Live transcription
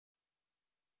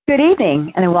Good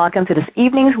evening, and welcome to this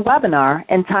evening's webinar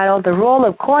entitled The Role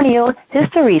of Corneal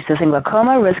Hysteresis in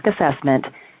Glaucoma Risk Assessment.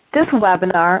 This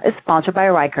webinar is sponsored by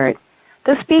Reichert.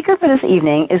 The speaker for this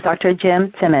evening is Dr.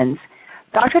 Jim Thimons.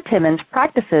 Dr. Thimons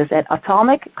practices at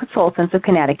Ophthalmic Consultants of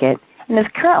Connecticut and is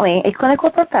currently a clinical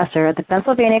professor at the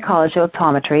Pennsylvania College of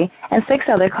Optometry and 6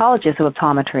 other colleges of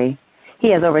optometry. He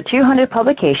has over 200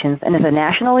 publications and is a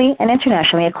nationally and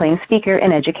internationally acclaimed speaker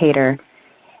and educator.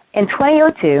 In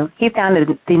 2002, he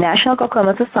founded the National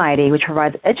Glaucoma Society, which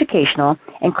provides educational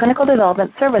and clinical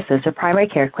development services to primary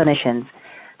care clinicians.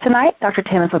 Tonight, Dr.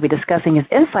 Thimons will be discussing his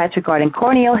insights regarding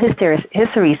corneal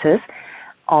hysteresis.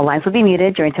 All lines will be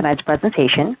muted during tonight's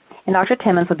presentation, and Dr.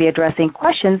 Thimons will be addressing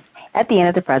questions at the end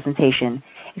of the presentation.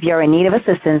 If you are in need of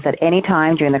assistance at any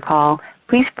time during the call,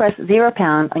 please press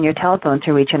 £0 on your telephone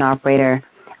to reach an operator.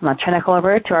 I'm going to turn the call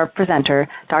over to our presenter,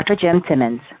 Dr. Jim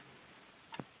Thimons.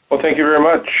 Well, thank you very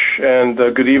much, and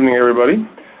good evening, everybody.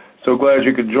 So glad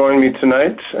you could join me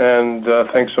tonight, and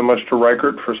thanks so much to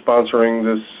Reichert for sponsoring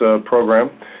this program.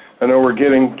 I know we're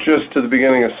getting just to the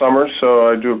beginning of summer, so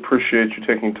I do appreciate you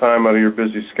taking time out of your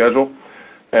busy schedule,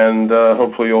 and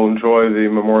hopefully you'll enjoy the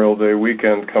Memorial Day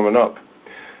weekend coming up.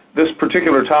 This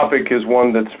particular topic is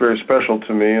one that's very special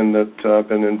to me, and that I've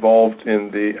been involved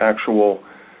in the actual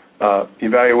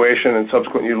evaluation and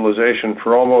subsequent utilization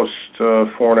for almost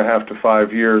 4.5 to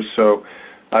 5 years. So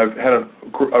I've had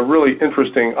a really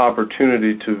interesting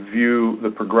opportunity to view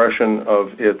the progression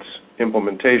of its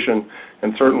implementation,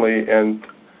 and certainly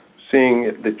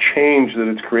seeing the change that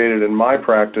it's created in my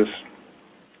practice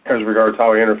as regards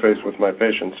how I interface with my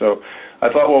patients. So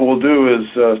I thought what we'll do is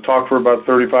talk for about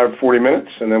 35 to 40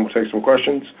 minutes, and then we'll take some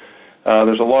questions.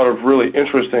 There's a lot of really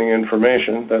interesting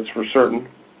information, that's for certain.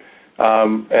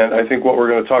 And I think what we're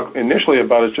going to talk initially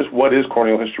about is just what is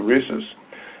corneal hysteresis.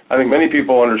 I think many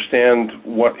people understand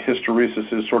what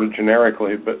hysteresis is sort of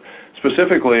generically, but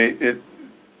specifically it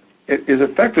is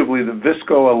effectively the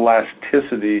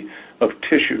viscoelasticity of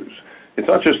tissues. It's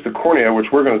not just the cornea,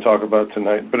 which we're going to talk about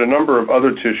tonight, but a number of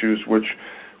other tissues which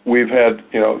we've had,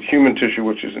 human tissue,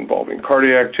 which is involving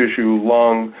cardiac tissue,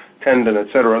 lung, tendon,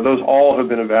 etc. Those all have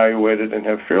been evaluated and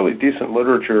have fairly decent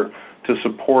literature to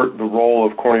support the role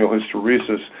of corneal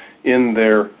hysteresis in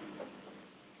their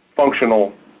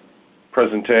functional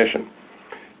presentation.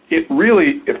 It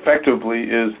really effectively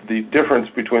is the difference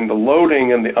between the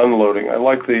loading and the unloading. I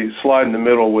like the slide in the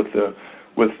middle with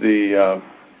the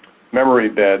memory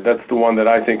bed. That's the one that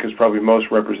I think is probably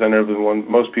most representative, the one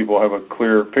most people have a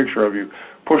clear picture of. You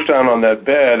push down on that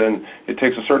bed, and it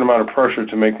takes a certain amount of pressure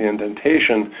to make the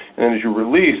indentation, and then as you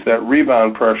release, that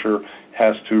rebound pressure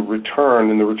has to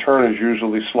return, and the return is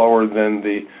usually slower than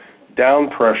the down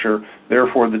pressure.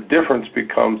 Therefore, the difference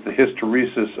becomes the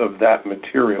hysteresis of that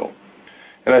material.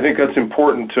 And I think that's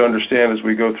important to understand as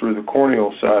we go through the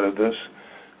corneal side of this.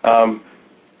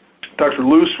 Dr.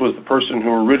 Luce was the person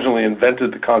who originally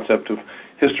invented the concept of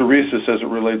hysteresis as it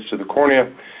relates to the cornea,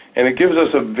 and it gives us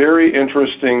a very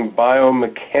interesting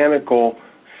biomechanical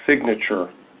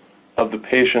signature of the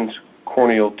patient's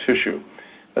corneal tissue.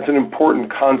 That's an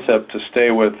important concept to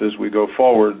stay with as we go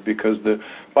forward, because the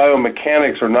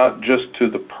biomechanics are not just to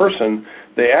the person,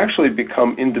 they actually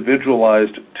become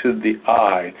individualized to the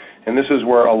eye. And this is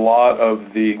where a lot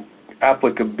of the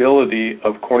applicability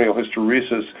of corneal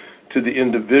hysteresis to the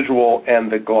individual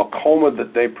and the glaucoma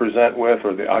that they present with,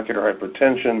 or the ocular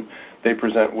hypertension they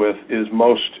present with, is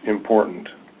most important.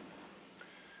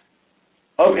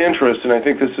 Of interest, and I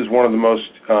think this is one of the most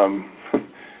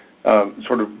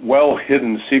sort of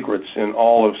well-hidden secrets in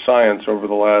all of science over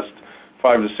the last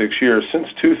 5 to 6 years. Since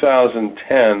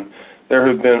 2010, there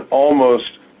have been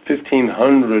almost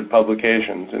 1,500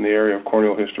 publications in the area of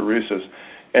corneal hysteresis.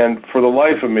 And for the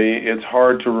life of me, it's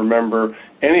hard to remember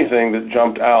anything that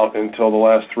jumped out until the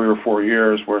last 3 or 4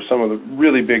 years, where some of the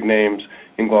really big names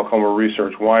in glaucoma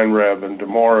research, Weinreb and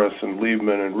DeMorris and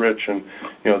Liebman and Rich, and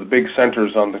the big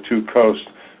centers on the two coasts,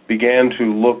 began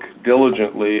to look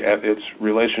diligently at its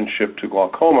relationship to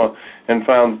glaucoma and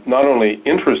found not only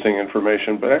interesting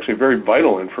information, but actually very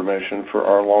vital information for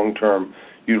our long-term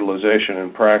utilization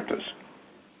and practice.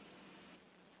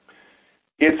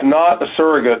 It's not a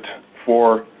surrogate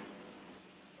for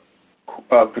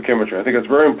pachymetry. I think it's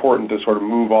very important to sort of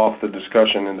move off the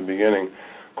discussion in the beginning.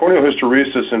 Corneal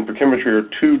hysteresis and pachymetry are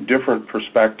two different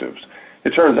perspectives.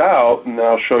 It turns out, and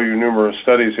I'll show you numerous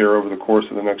studies here over the course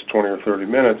of the next 20 or 30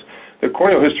 minutes, that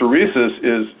corneal hysteresis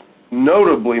is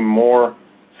notably more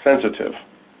sensitive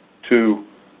to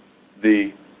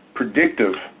the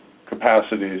predictive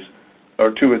capacities, or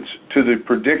to the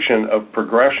prediction of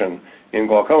progression in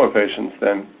glaucoma patients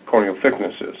than corneal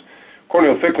thickness is.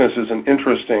 Corneal thickness is an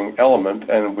interesting element,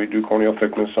 and we do corneal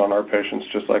thickness on our patients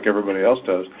just like everybody else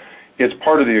does. It's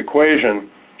part of the equation,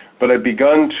 but I've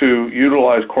begun to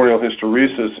utilize corneal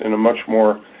hysteresis in a much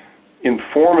more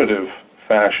informative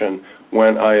fashion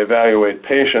when I evaluate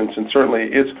patients, and certainly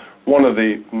it's one of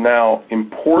the now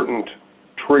important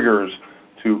triggers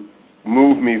to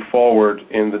move me forward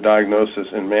in the diagnosis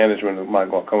and management of my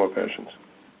glaucoma patients.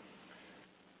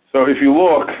 So if you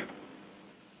look,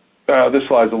 this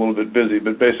slide's a little bit busy,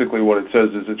 but basically what it says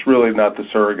is it's really not the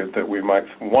surrogate that we might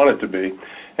want it to be.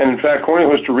 And in fact, corneal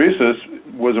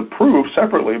hysteresis was approved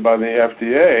separately by the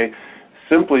FDA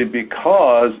simply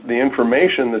because the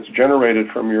information that's generated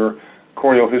from your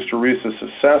corneal hysteresis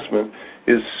assessment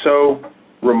is so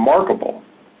remarkable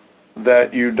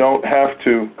that you don't have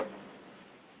to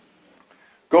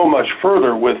go much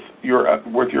further with your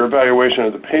evaluation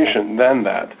of the patient than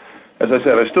that. As I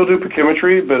said, I still do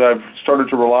pachymetry, but I've started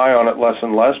to rely on it less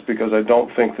and less because I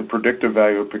don't think the predictive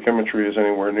value of pachymetry is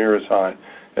anywhere near as high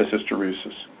as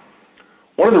hysteresis.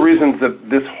 One of the reasons that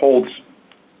this holds,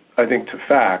 I think, to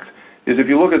fact is if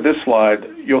you look at this slide,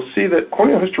 you'll see that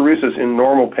corneal hysteresis in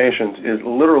normal patients is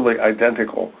literally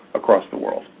identical across the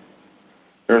world.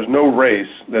 There's no race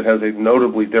that has a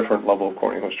notably different level of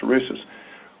corneal hysteresis.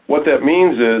 What that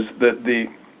means is that the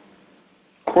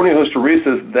corneal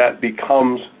hysteresis that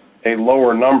becomes a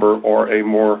lower number or a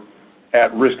more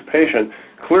at-risk patient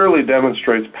clearly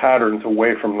demonstrates patterns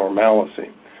away from normalcy.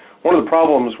 One of the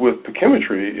problems with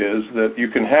pachymetry is that you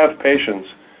can have patients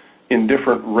in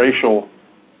different racial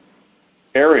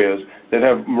areas that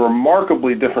have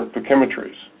remarkably different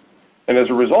pachymetries. And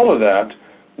as a result of that,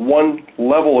 one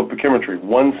level of pachymetry,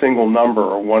 one single number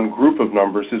or one group of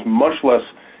numbers is much less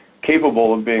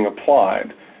capable of being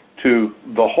applied to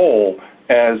the whole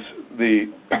as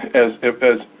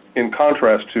in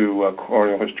contrast to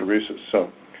corneal hysteresis. So,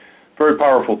 very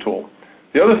powerful tool.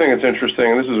 The other thing that's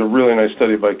interesting, and this is a really nice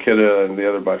study by Kidda and the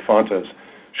other by Fontes,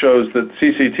 shows that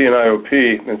CCT and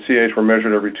IOP and CH were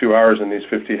measured every 2 hours in these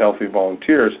 50 healthy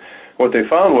volunteers. What they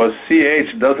found was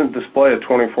CH doesn't display a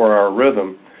 24-hour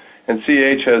rhythm, and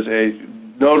CH has a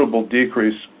notable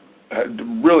decrease,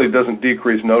 really doesn't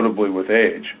decrease notably with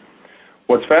age.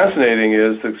 What's fascinating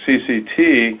is that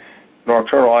CCT,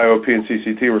 nocturnal IOP and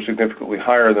CCT were significantly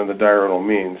higher than the diurnal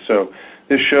mean. So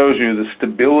this shows you the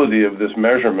stability of this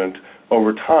measurement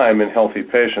over time in healthy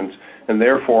patients, and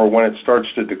therefore when it starts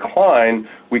to decline,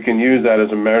 we can use that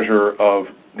as a measure of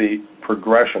the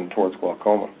progression towards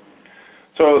glaucoma.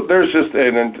 So there's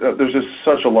just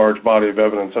such a large body of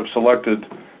evidence. I've selected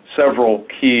several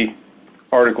key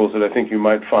articles that I think you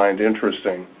might find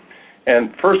interesting.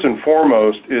 And first and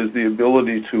foremost is the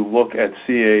ability to look at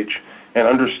CH and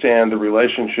understand the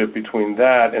relationship between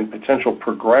that and potential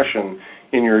progression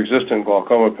in your existing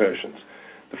glaucoma patients.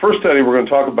 The first study we're going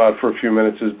to talk about for a few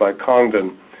minutes is by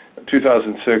Congdon,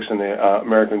 2006 in the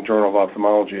American Journal of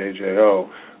Ophthalmology, AJO,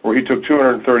 where he took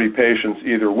 230 patients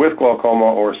either with glaucoma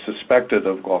or suspected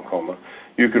of glaucoma.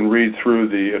 You can read through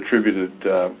the attributed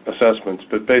assessments,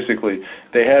 but basically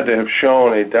they had to have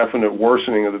shown a definite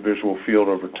worsening of the visual field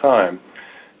over time.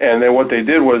 And then what they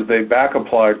did was they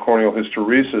back-applied corneal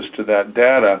hysteresis to that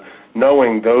data,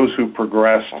 knowing those who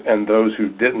progressed and those who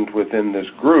didn't within this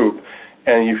group.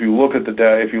 And if you look at the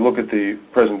data, if you look at the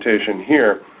presentation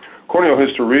here, corneal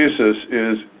hysteresis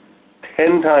is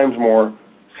 10 times more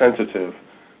sensitive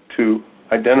to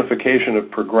identification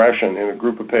of progression in a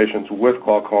group of patients with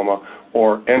glaucoma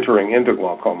or entering into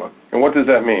glaucoma. And what does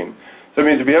that mean? So it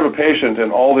means if you have a patient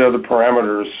and all the other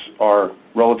parameters are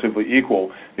relatively equal,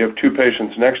 you have two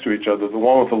patients next to each other, the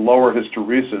one with the lower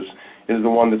hysteresis is the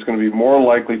one that's going to be more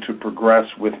likely to progress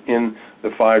within the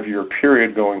 5-year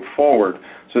period going forward.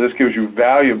 So this gives you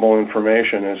valuable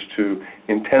information as to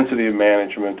intensity of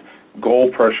management,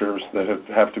 goal pressures that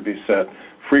have to be set,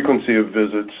 frequency of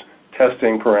visits,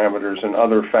 testing parameters, and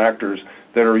other factors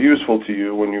that are useful to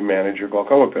you when you manage your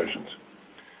glaucoma patients.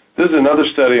 This is another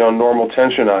study on normal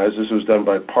tension eyes. This was done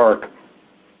by Park.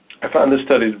 I found this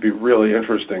study to be really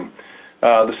interesting.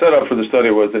 The setup for the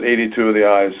study was that 82 of the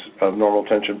eyes of normal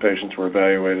tension patients were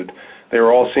evaluated. They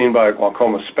were all seen by a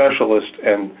glaucoma specialist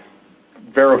and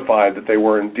verified that they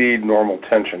were indeed normal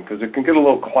tension, because it can get a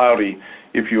little cloudy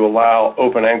if you allow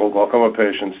open-angle glaucoma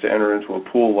patients to enter into a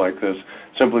pool like this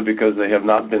simply because they have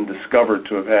not been discovered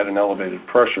to have had an elevated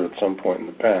pressure at some point in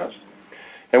the past.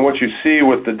 And what you see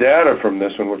with the data from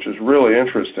this one, which is really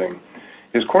interesting,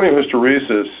 is corneal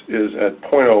hysteresis is at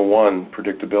 0.01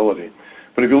 predictability.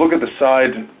 But if you look at the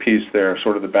side piece there,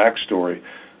 sort of the backstory,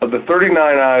 of the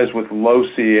 39 eyes with low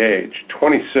CH,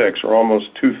 26, or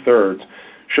almost 2/3,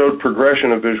 showed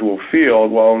progression of visual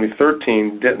field, while only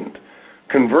 13 didn't.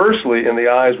 Conversely, in the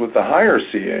eyes with the higher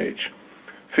CH,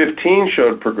 15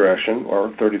 showed progression, or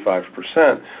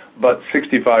 35%, but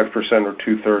 65% or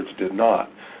two-thirds did not.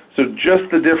 So just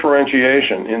the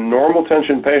differentiation in normal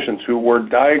tension patients who were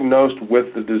diagnosed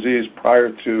with the disease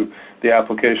prior to the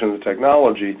application of the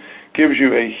technology gives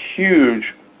you a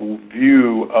huge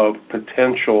view of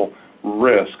potential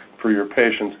risk for your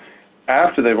patients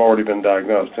after they've already been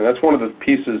diagnosed. And that's one of the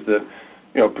pieces that,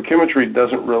 pachymetry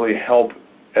doesn't really help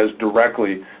as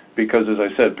directly because, as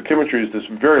I said, pachymetry is this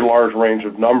very large range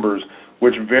of numbers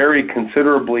which vary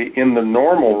considerably in the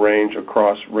normal range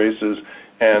across races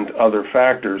and other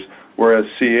factors, whereas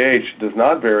CH does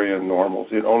not vary in normals.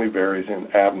 It only varies in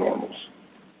abnormals.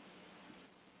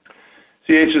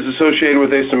 CH is associated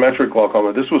with asymmetric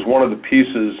glaucoma. This was one of the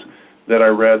pieces that I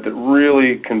read that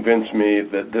really convinced me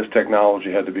that this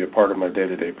technology had to be a part of my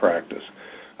day-to-day practice.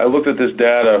 I looked at this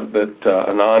data that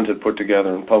Anand had put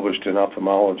together and published in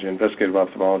Ophthalmology, Investigative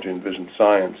Ophthalmology and Vision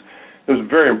Science. It was a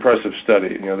very impressive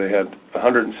study. They had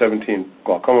 117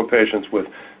 glaucoma patients with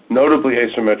notably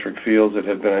asymmetric fields that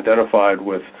had been identified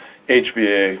with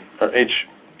HVA, or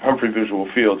Humphrey Visual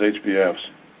Fields, HVFs,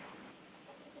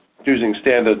 using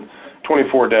standard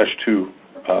 24-2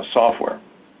 software.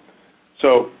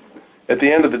 So at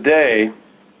the end of the day,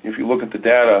 if you look at the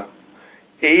data,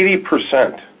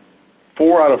 80%,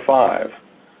 4 out of 5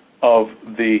 of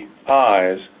the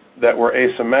eyes that were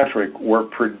asymmetric were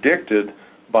predicted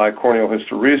by corneal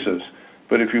hysteresis.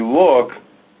 But if you look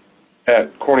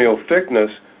at corneal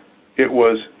thickness, it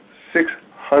was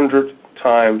 600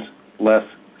 times less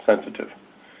sensitive.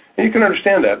 And you can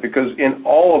understand that because in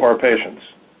all of our patients,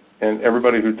 and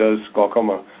everybody who does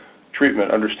glaucoma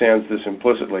treatment understands this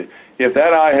implicitly, if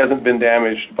that eye hasn't been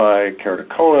damaged by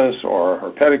keratoconus or a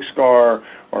herpetic scar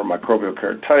or microbial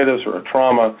keratitis or a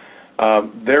trauma,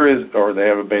 or they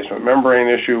have a basement membrane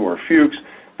issue or Fuchs,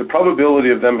 the probability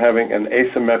of them having an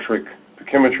asymmetric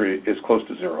pachymetry is close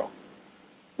to 0,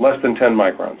 less than 10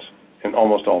 microns in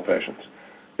almost all patients.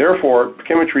 Therefore,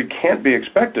 pachymetry can't be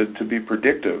expected to be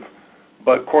predictive,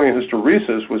 but corneal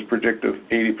hysteresis was predictive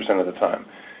 80% of the time.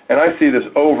 And I see this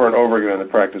over and over again in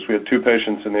the practice. We had 2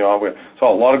 patients in the office. We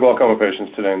saw a lot of glaucoma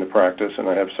patients today in the practice, and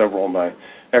I have several of my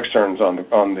externs on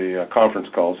the conference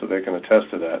call so they can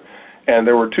attest to that. And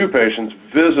there were 2 patients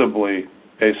visibly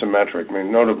asymmetric,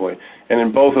 notably, and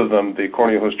in both of them the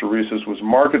corneal hysteresis was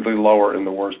markedly lower in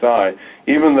the worst eye,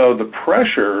 even though the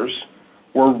pressures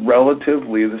were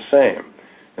relatively the same.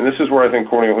 And this is where I think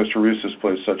corneal hysteresis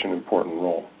plays such an important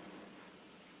role.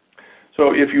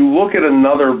 So if you look at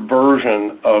another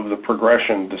version of the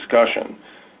progression discussion,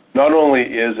 not only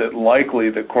is it likely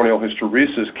that corneal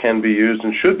hysteresis can be used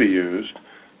and should be used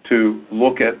to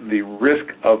look at the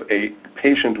risk of a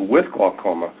patient with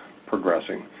glaucoma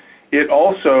progressing, it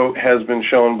also has been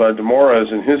shown by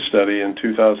Demores in his study in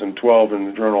 2012 in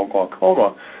the journal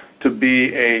Glaucoma to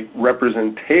be a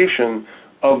representation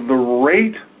of the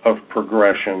rate of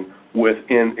progression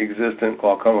within existent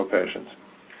glaucoma patients.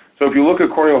 So if you look at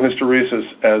corneal hysteresis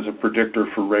as a predictor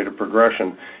for rate of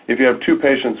progression, if you have 2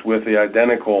 patients with the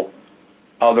identical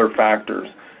other factors,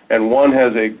 and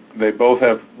they both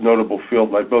have notable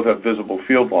field, like both have visible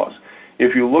field loss,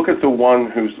 if you look at the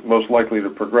one who's most likely to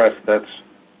progress, that's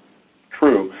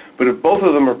true. But if both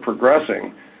of them are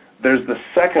progressing, there's the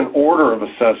second order of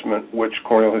assessment which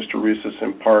corneal hysteresis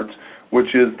imparts,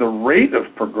 which is the rate of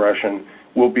progression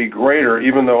will be greater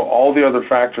even though all the other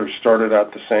factors started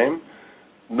out the same.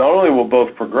 Not only will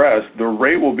both progress, the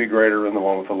rate will be greater in the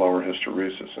one with the lower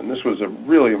hysteresis. And this was a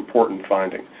really important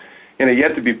finding. In a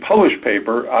yet-to-be-published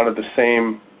paper out of the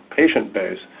same patient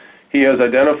base, he has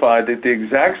identified that the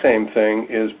exact same thing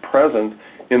is present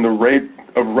in the rate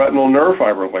of retinal nerve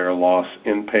fiber layer loss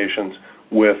in patients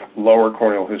with lower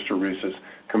corneal hysteresis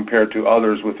compared to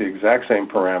others with the exact same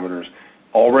parameters,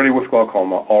 already with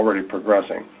glaucoma, already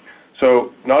progressing.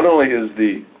 So not only is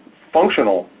the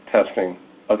functional testing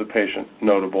of the patient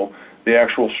notable, the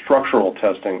actual structural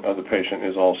testing of the patient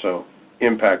is also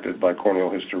impacted by corneal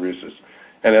hysteresis.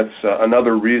 And that's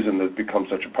another reason that it becomes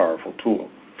such a powerful tool.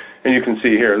 And you can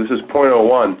see here, this is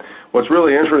 0.01. What's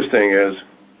really interesting is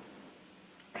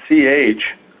CH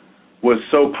was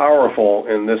so powerful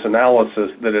in this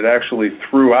analysis that it actually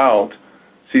threw out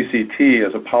CCT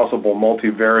as a possible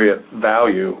multivariate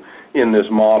value in this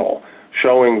model,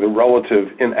 showing the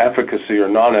relative inefficacy or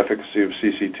non-efficacy of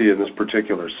CCT in this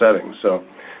particular setting. So,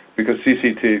 because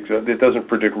CCT, it doesn't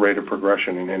predict rate of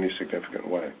progression in any significant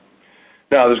way.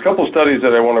 Now, there's a couple of studies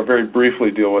that I want to very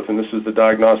briefly deal with, and this is the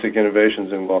Diagnostic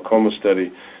Innovations in Glaucoma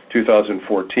Study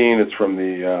 2014. It's from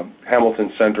the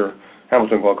Hamilton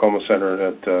Glaucoma Center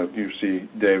at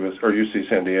UC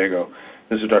San Diego.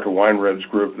 This is Dr. Weinreb's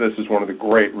group. This is one of the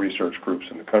great research groups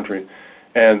in the country,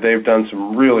 and they've done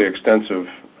some really extensive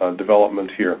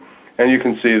development here. And you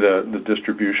can see the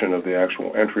distribution of the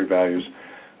actual entry values.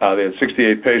 They had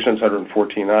 68 patients,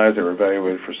 114 eyes. They were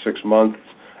evaluated for 6 months,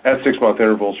 at 6-month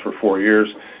intervals for 4 years.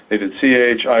 They did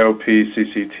CH, IOP,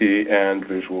 CCT, and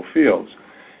visual fields.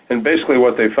 And basically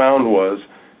what they found was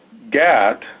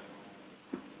GAT,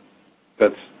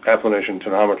 that's applanation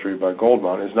tonometry by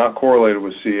Goldman, is not correlated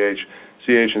with CH.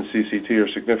 CH and CCT are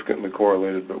significantly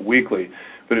correlated, but weakly.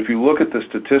 But if you look at the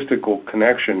statistical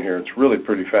connection here, it's really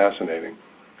pretty fascinating.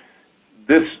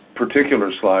 This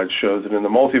particular slide shows that in the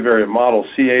multivariate model,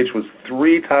 CH was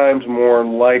 3 times more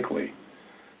likely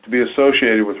to be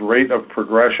associated with rate of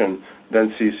progression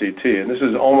than CCT. And this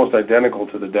is almost identical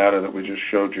to the data that we just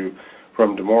showed you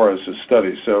from DeMora's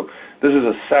study. So this is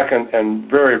a second and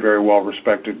very, very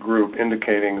well-respected group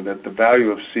indicating that the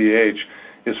value of CH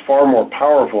is far more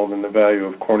powerful than the value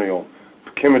of corneal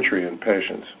pachymetry in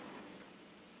patients.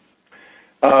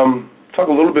 Talk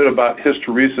a little bit about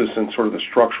hysteresis and sort of the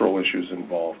structural issues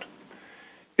involved.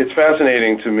 It's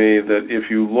fascinating to me that if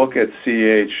you look at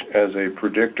CH as a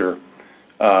predictor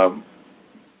of,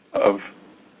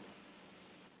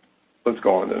 let's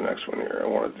go on to the next one here. I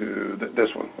want to do this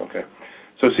one, okay.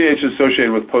 So CH is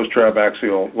associated with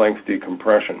post-trabeaxial length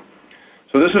decompression.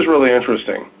 So this is really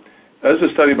interesting. This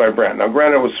is a study by Brandt. Now,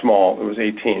 granted, it was small. It was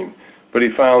 18. But he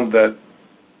found that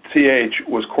CH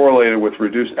was correlated with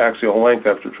reduced axial length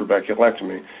after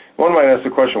trabeculectomy. One might ask the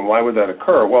question, why would that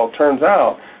occur? Well, it turns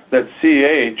out that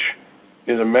CH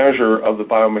is a measure of the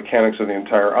biomechanics of the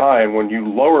entire eye, and when you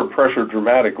lower pressure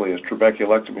dramatically, as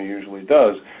trabeculectomy usually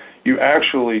does, you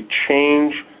actually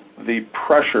change the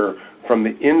pressure from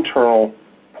the internal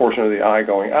portion of the eye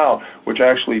going out, which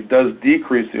actually does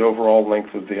decrease the overall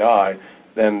length of the eye,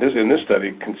 than in this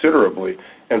study considerably,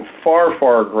 and far,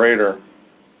 far greater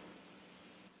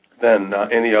than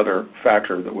any other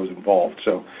factor that was involved.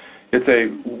 So it's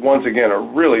once again, a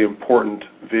really important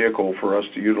vehicle for us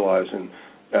to utilize in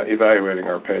evaluating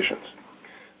our patients.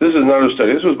 This is another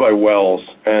study. This was by Wells,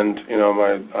 and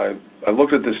I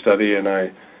looked at this study and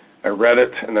I read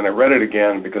it, and then I read it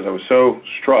again because I was so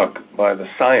struck by the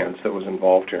science that was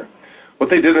involved here. What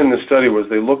they did in this study was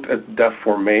they looked at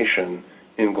deformation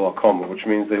in glaucoma, which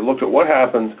means they looked at what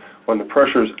happens when the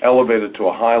pressure is elevated to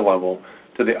a high level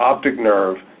to the optic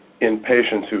nerve in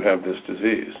patients who have this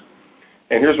disease.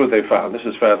 And here's what they found. This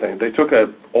is fascinating. They took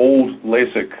an old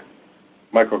LASIK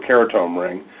microkeratome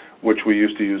ring, which we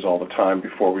used to use all the time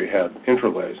before we had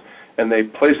intralays, and they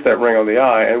placed that ring on the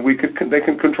eye, and they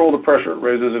can control the pressure. It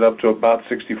raises it up to about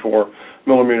 64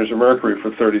 millimeters of mercury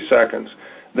for 30 seconds.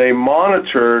 They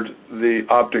monitored the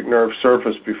optic nerve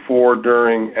surface before,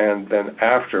 during, and then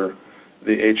after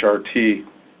the HRT,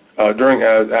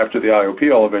 after the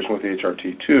IOP elevation with the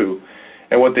HRT2.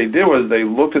 And what they did was they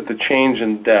looked at the change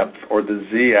in depth, or the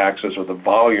z-axis, or the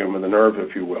volume of the nerve,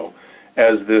 if you will,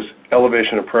 as this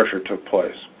elevation of pressure took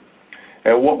place.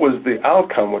 And what was the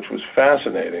outcome, which was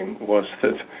fascinating, was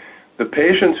that the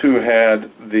patients who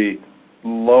had the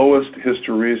lowest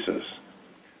hysteresis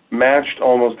matched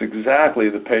almost exactly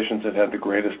the patients that had the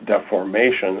greatest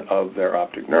deformation of their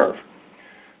optic nerve.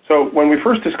 So when we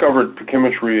first discovered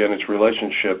pachymetry and its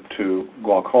relationship to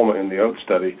glaucoma in the OAT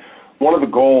study, one of the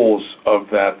goals of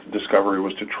that discovery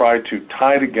was to try to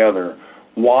tie together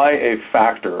why a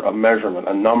factor, a measurement,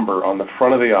 a number on the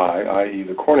front of the eye, i.e.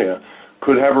 the cornea,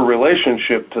 could have a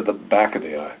relationship to the back of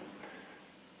the eye.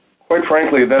 Quite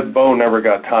frankly, that bow never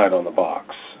got tied on the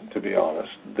box, to be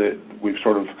honest. We've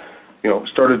sort of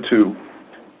started to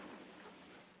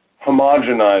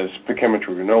homogenize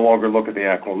pachymetry. We no longer look at the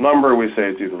actual number. We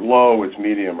say it's either low, it's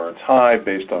medium, or it's high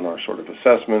based on our sort of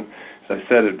assessment. As I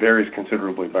said, it varies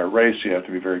considerably by race. You have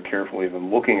to be very careful even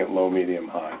looking at low, medium,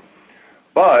 high.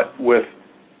 But with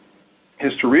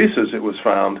hysteresis, it was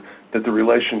found that the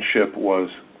relationship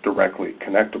was directly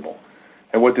connectable.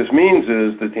 And what this means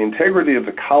is that the integrity of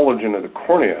the collagen of the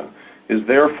cornea is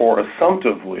therefore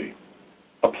assumptively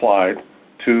applied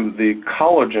to the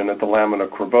collagen at the lamina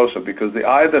curvosa, because the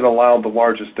eye that allowed the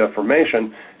largest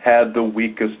deformation had the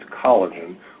weakest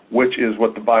collagen, which is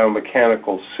what the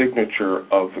biomechanical signature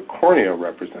of the cornea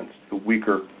represents, the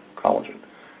weaker collagen.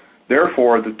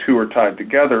 Therefore, the two are tied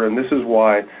together, and this is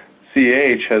why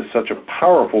CH has such a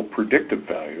powerful predictive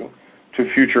value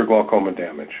to future glaucoma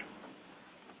damage.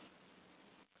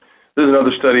 This is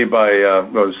another study by,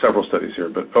 there's several studies here,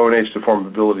 but ONH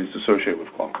deformability is associated with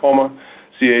glaucoma.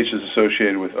 CH is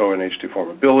associated with ONH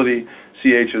deformability.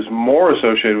 CH is more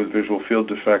associated with visual field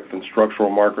defect than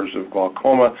structural markers of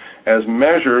glaucoma as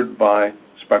measured by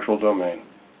spectral domain,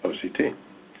 OCT.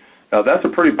 Now, that's a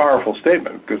pretty powerful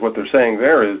statement, because what they're saying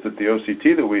there is that the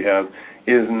OCT that we have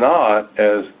is not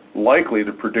as likely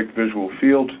to predict visual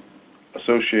field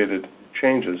associated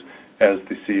changes as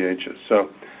the CHs. So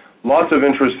lots of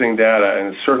interesting data,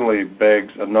 and it certainly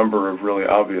begs a number of really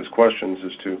obvious questions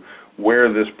as to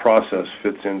where this process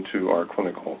fits into our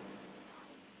clinical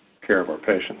care of our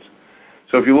patients.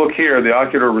 So if you look here, the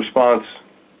ocular response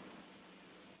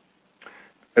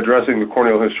addressing the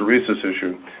corneal hysteresis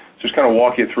issue, just kind of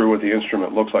walk you through what the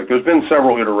instrument looks like. There's been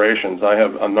several iterations. I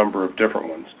have a number of different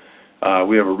ones.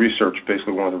 We have a research,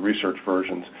 basically one of the research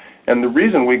versions. And the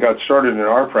reason we got started in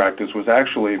our practice was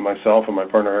actually myself and my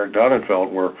partner Eric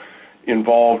Donenfeld were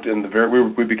involved in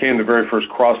the we became the very first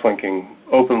cross-linking,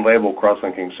 open-label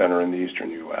cross-linking center in the eastern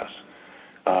U.S.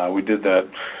 We did that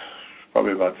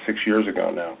probably about 6 years ago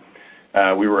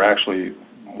now. We were actually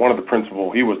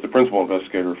he was the principal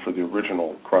investigator for the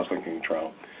original cross-linking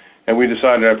trial. And we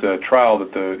decided after that trial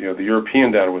that the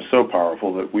European data was so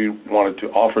powerful that we wanted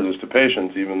to offer this to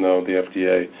patients even though the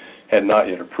FDA had not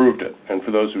yet approved it. And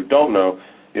for those who don't know,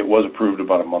 it was approved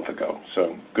about a month ago,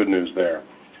 so good news there.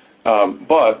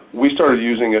 But we started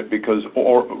using it because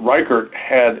Reichert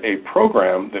had a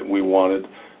program that we wanted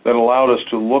that allowed us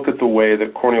to look at the way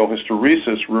that corneal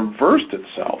hysteresis reversed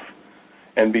itself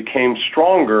and became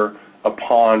stronger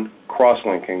upon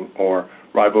cross-linking, or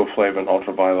riboflavin,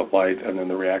 ultraviolet light, and then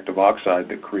the reactive oxide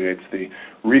that creates the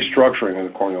restructuring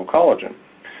of the corneal collagen.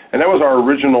 And that was our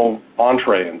original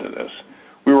entree into this.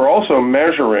 We were also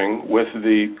measuring with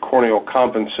the corneal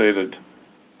compensated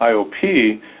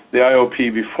IOP, the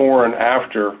IOP before and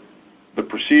after the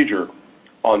procedure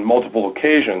on multiple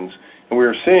occasions, and we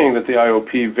were seeing that the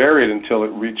IOP varied until it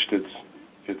reached its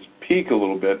peak a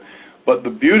little bit. But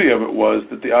the beauty of it was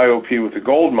that the IOP with the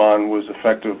Goldmann was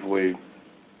effectively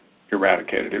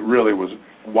eradicated. It really was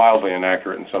wildly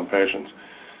inaccurate in some patients.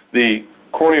 The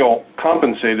corneal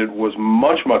compensated was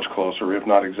much, much closer, if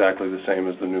not exactly the same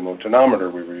as the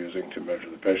pneumotonometer we were using to measure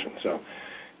the patient. So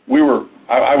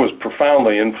I was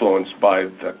profoundly influenced by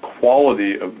the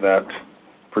quality of that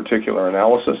particular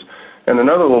analysis. And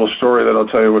another little story that I'll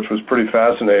tell you, which was pretty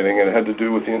fascinating, and it had to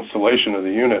do with the installation of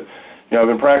the unit. You know, I've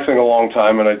been practicing a long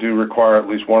time, and I do require at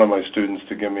least one of my students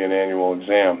to give me an annual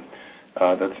exam.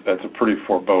 That's a pretty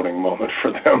foreboding moment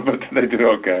for them, but they do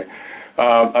okay.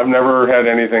 I've never had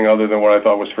anything other than what I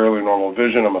thought was fairly normal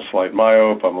vision. I'm a slight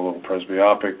myope. I'm a little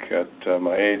presbyopic at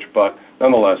my age, but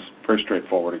nonetheless, very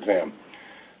straightforward exam.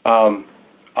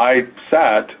 I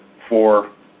sat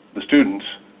for the students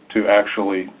to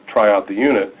actually try out the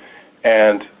unit,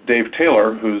 and Dave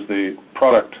Taylor, who's the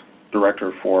product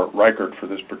director for Reichert for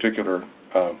this particular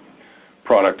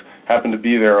product, happened to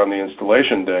be there on the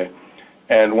installation day.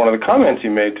 And one of the comments he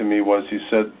made to me was, he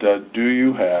said, do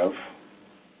you have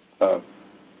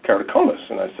keratoconus?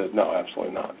 And I said, no,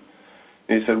 absolutely not.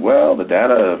 And he said, well, the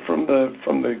data from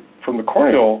the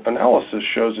corneal analysis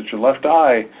shows that your left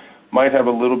eye might have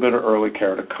a little bit of early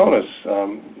keratoconus.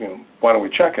 Why don't we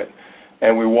check it?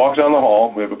 And we walked down the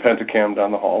hall. We have a pentacam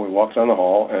down the hall. We walked down the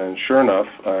hall, and sure enough,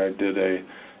 I did a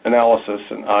analysis,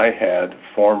 and I had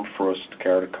form frust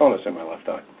keratoconus in my left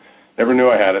eye. Never knew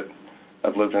I had it.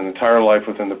 I've lived an entire life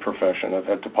within the profession. I've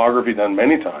had topography done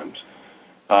many times.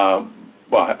 Well,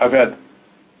 I've had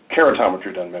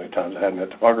keratometry done many times. I hadn't had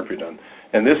topography done.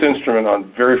 And this instrument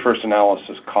on very first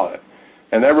analysis caught it.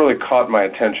 And that really caught my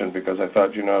attention because I thought,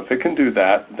 if it can do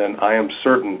that, then I am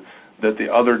certain that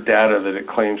the other data that it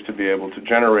claims to be able to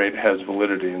generate has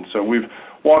validity. And so we've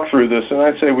walked through this, and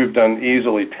I'd say we've done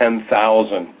easily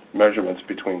 10,000 measurements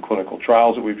between clinical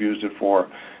trials that we've used it for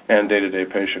and day-to-day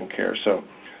patient care. So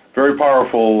very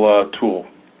powerful tool.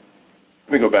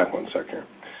 Let me go back one sec here.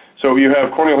 So you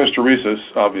have corneal hysteresis,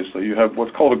 obviously. You have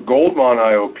what's called a Goldmann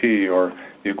IOP, or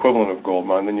the equivalent of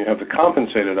Goldmann. Then you have the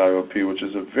compensated IOP, which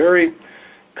is a very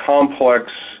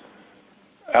complex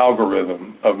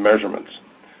algorithm of measurements.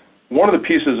 One of the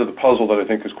pieces of the puzzle that I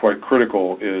think is quite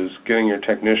critical is getting your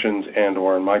technicians and,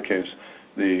 or in my case,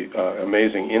 the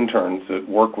amazing interns that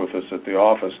work with us at the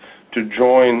office to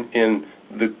join in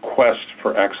the quest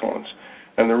for excellence.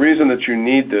 And the reason that you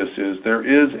need this is there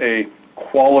is a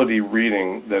quality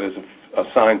reading that is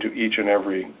assigned to each and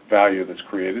every value that's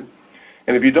created.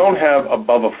 And if you don't have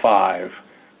above a 5,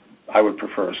 I would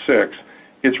prefer a 6,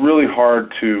 it's really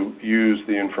hard to use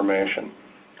the information.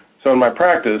 So in my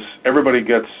practice, everybody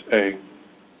gets a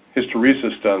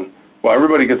hysteresis done. Well,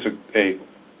 everybody gets a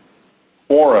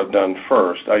aura done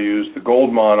first. I use the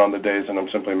Goldmann on the days that I'm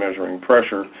simply measuring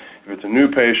pressure. If it's a new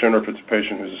patient, or if it's a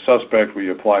patient who's a suspect, we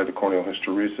apply the corneal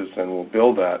hysteresis and we'll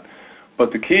build that.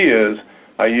 But the key is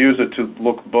I use it to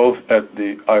look both at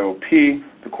the IOP,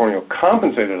 the corneal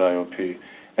compensated IOP,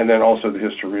 and then also the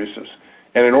hysteresis.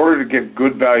 And in order to get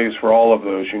good values for all of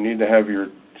those, you need to have your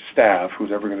staff,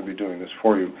 who's ever going to be doing this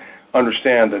for you,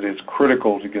 understand that it's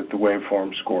critical to get the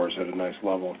waveform scores at a nice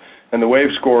level. And the wave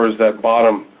score is that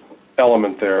bottom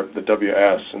element there, the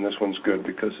WS, and this one's good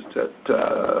because it's at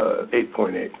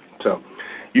 8.8. So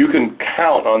you can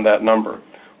count on that number.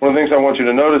 One of the things I want you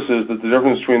to notice is that the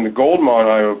difference between the Goldmann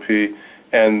IOP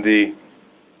and the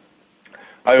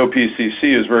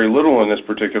IOP-CC is very little in this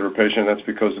particular patient. That's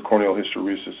because the corneal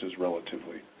hysteresis is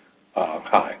relatively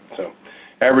high. So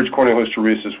average corneal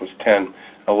hysteresis was 10.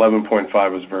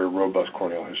 11.5 is very robust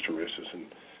corneal hysteresis and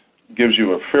gives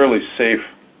you a fairly safe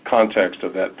context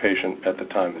of that patient at the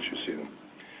time that you see them.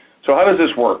 So how does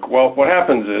this work? Well, what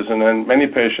happens is, and then many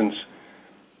patients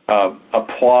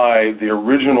apply the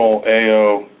original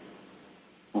AO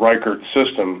Reichert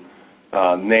system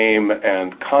name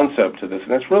and concept to this,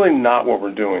 and that's really not what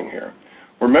we're doing here.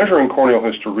 We're measuring corneal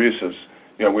hysteresis.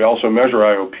 You know, we also measure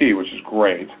IOP, which is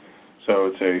great. So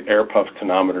it's a air puff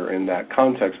tonometer in that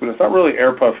context, but it's not really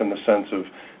air puff in the sense of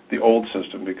the old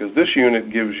system, because this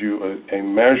unit gives you a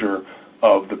measure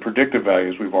of the predictive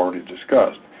values we've already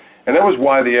discussed. And that was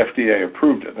why the FDA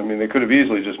approved it. I mean, they could have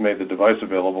easily just made the device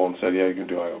available and said, yeah, you can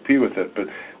do IOP with it, but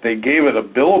they gave it a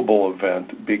billable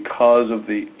event because of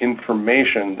the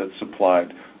information that's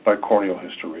supplied by corneal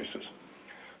hysteresis.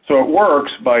 So it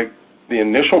works by the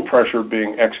initial pressure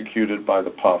being executed by the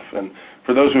puff. And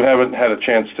for those who haven't had a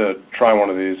chance to try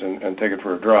one of these and take it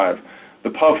for a drive,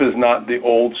 the puff is not the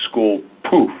old school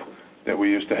poof that we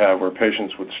used to have where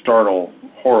patients would startle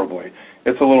horribly.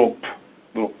 It's a little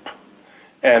p.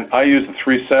 And I use the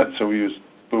 3 set, so we use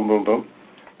boom, boom, boom.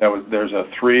 There's a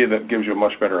 3 that gives you a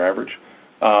much better average.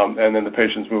 And then the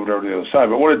patients move it over to the other side.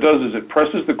 But what it does is it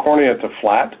presses the cornea to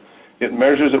flat. It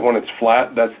measures it when it's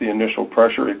flat. That's the initial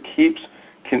pressure. It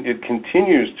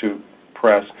continues to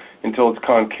press until it's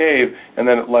concave, and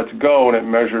then it lets go and it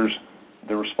measures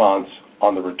the response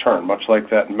on the return, much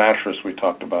like that mattress we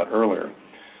talked about earlier.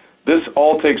 This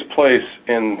all takes place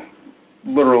in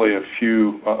literally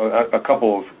a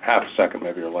couple of half a second,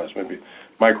 maybe or less, maybe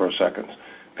microseconds.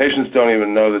 Patients don't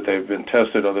even know that they've been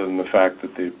tested other than the fact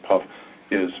that the puff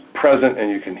is present and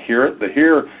you can hear it. The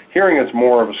hearing is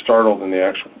more of a startle than the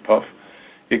actual puff.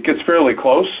 It gets fairly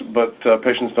close, but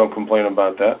patients don't complain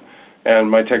about that. And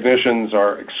my technicians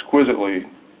are exquisitely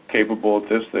capable at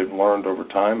this. They've learned over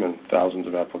time in thousands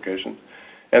of applications.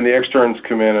 And the externs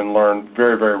come in and learn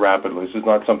very, very rapidly. This is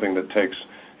not something that takes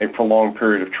a prolonged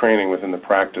period of training within the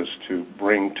practice to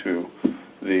bring to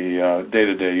the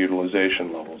day-to-day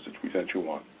utilization levels that you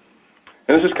want.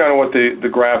 And this is kind of what the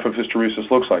graph of hysteresis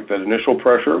looks like. That initial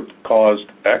pressure caused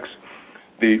X.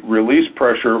 The release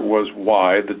pressure was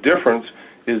Y. The difference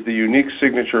is the unique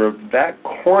signature of that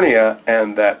cornea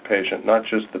and that patient, not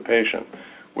just the patient,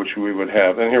 which we would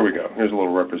have. And here we go. Here's a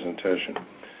little representation.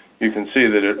 You can see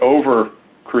that it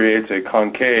creates a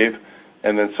concave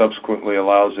and then subsequently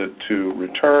allows it to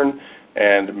return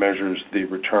and measures the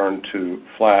return to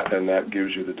flat, and that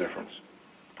gives you the difference.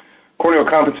 Corneal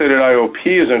compensated IOP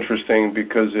is interesting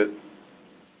because it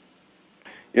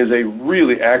is a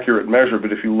really accurate measure,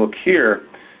 but if you look here,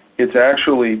 it's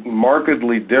actually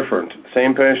markedly different.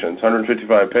 Same patients,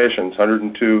 155 patients,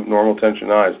 102 normal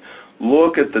tension eyes.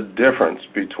 Look at the difference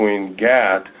between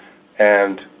GAT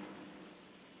and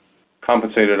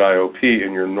compensated IOP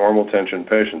in your normal tension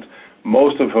patients,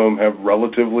 most of whom have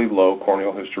relatively low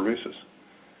corneal hysteresis.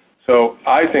 So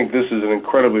I think this is an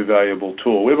incredibly valuable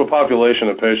tool. We have a population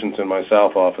of patients in my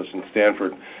South office in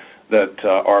Stanford that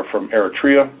are from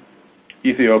Eritrea,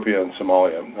 Ethiopia, and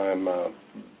Somalia. I'm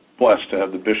blessed to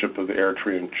have the bishop of the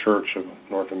Eritrean Church of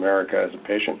North America as a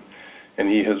patient, and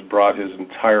he has brought his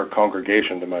entire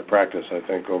congregation to my practice, I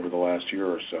think, over the last year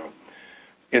or so.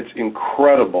 It's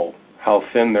incredible how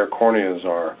thin their corneas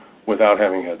are without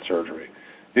having had surgery.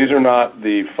 These are not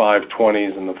the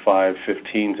 520s and the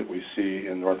 515s that we see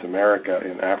in North America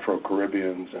in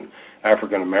Afro-Caribbeans and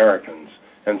African Americans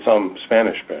and some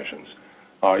Spanish patients,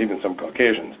 even some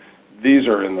Caucasians. These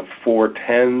are in the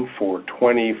 410,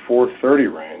 420, 430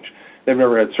 range. They've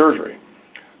never had surgery.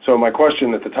 So my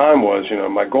question at the time was,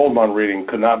 my Goldmann reading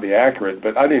could not be accurate,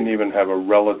 but I didn't even have a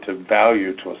relative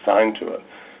value to assign to it.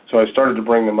 So I started to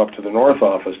bring them up to the North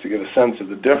office to get a sense of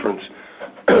the difference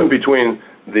between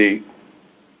the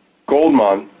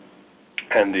Goldmann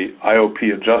and the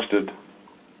IOP adjusted,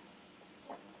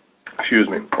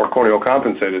 or corneal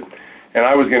compensated. And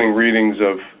I was getting readings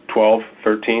of 12,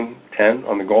 13, 10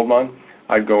 on the Goldmann.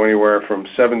 I'd go anywhere from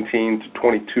 17 to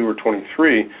 22 or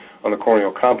 23 on the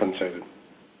corneal compensated.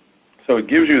 So it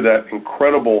gives you that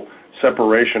incredible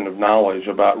separation of knowledge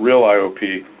about real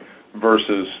IOP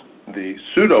versus the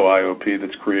pseudo-IOP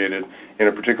that's created in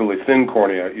a particularly thin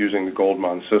cornea using the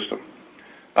Goldmann system.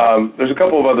 There's a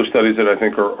couple of other studies that I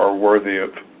think are worthy of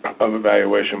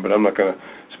evaluation, but I'm not going to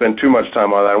spend too much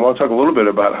time on that. I want to talk a little bit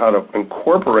about how to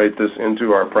incorporate this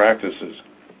into our practices.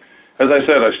 As I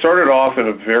said, I started off in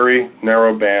a very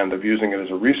narrow band of using it as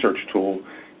a research tool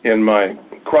in my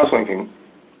cross-linking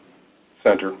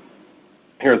center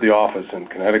here at the office in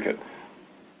Connecticut.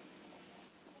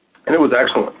 And it was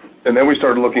excellent. And then we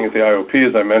started looking at the IOP,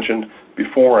 as I mentioned,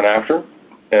 before and after,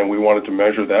 and we wanted to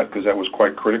measure that because that was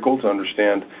quite critical to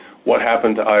understand what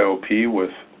happened to IOP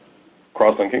with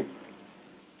cross-linking.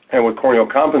 And with corneal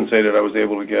compensated, I was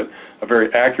able to get a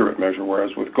very accurate measure,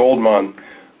 whereas with Goldmann,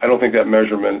 I don't think that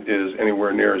measurement is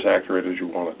anywhere near as accurate as you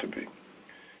want it to be.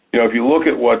 You know, if you look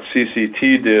at what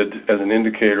CCT did as an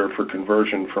indicator for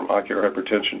conversion from ocular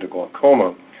hypertension to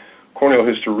glaucoma, corneal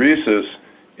hysteresis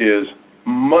is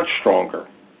much stronger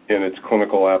in its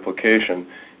clinical application,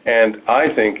 and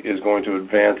I think is going to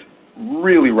advance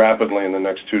really rapidly in the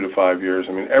next 2 to 5 years.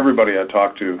 I mean, everybody I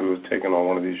talk to who has taken on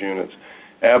one of these units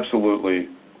absolutely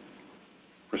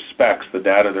respects the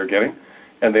data they're getting,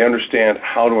 and they understand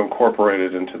how to incorporate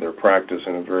it into their practice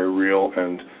in a very real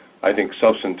and, I think,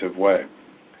 substantive way.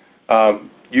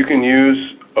 You can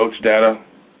use OATS data,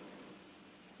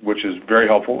 which is very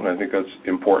helpful, and I think that's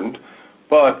important,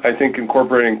 but I think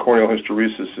incorporating corneal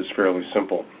hysteresis is fairly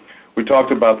simple. We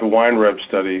talked about the Weinreb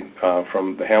study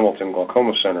from the Hamilton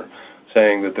Glaucoma Center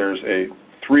saying that there's a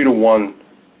 3-to-1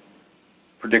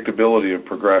 predictability of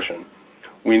progression.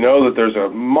 We know that there's a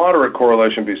moderate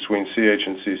correlation between CH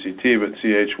and CCT, but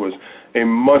CH was a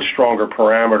much stronger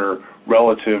parameter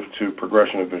relative to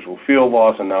progression of visual field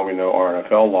loss, and now we know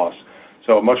RNFL loss.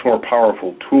 So a much more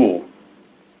powerful tool.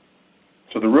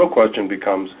 So the real question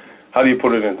becomes, how do you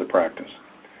put it into practice?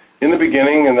 In the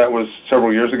beginning, and that was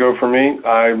several years ago for me,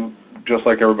 I'm just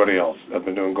like everybody else. I've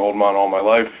been doing Goldmann all my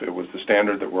life. It was the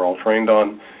standard that we're all trained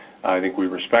on. I think we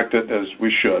respect it as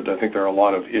we should. I think there are a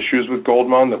lot of issues with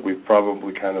Goldmann that we've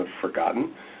probably kind of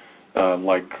forgotten,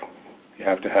 like you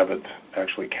have to have it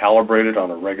actually calibrated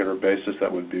on a regular basis.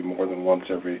 That would be more than once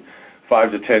every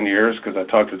 5 to 10 years, because I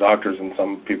talk to doctors and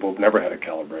some people have never had it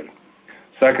calibrated.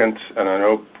 Second, and I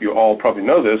know you all probably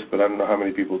know this, but I don't know how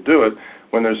many people do it,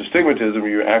 when there's astigmatism,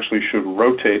 you actually should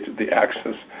rotate the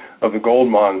axis of the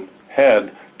Goldmann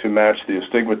head to match the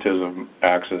astigmatism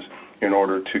axis in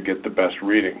order to get the best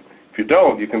reading. If you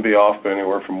don't, you can be off by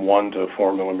anywhere from 1 to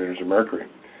 4 millimeters of mercury.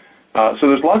 So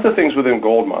there's lots of things within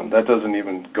Goldmann. That doesn't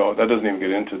even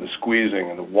get into the squeezing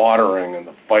and the watering and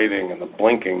the fighting and the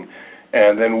blinking.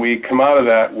 And then we come out of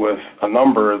that with a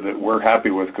number that we're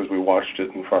happy with because we watched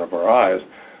it in front of our eyes.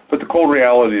 But the cold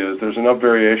reality is there's enough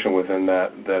variation within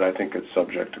that I think it's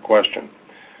subject to question.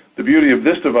 The beauty of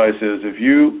this device is if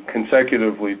you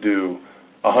consecutively do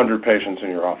 100 patients in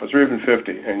your office, or even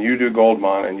 50, and you do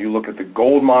Goldmann and you look at the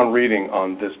Goldmann reading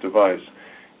on this device,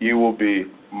 you will be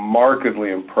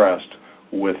markedly impressed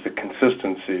with the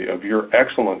consistency of your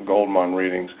excellent Goldmann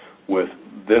readings with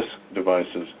this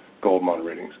device's Goldmann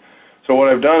readings. So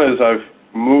what I've done is I've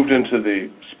moved into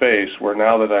the space where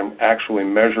now that I'm actually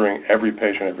measuring every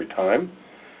patient every time,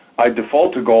 I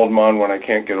default to Goldmann when I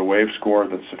can't get a wave score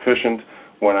that's sufficient,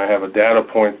 when I have a data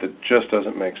point that just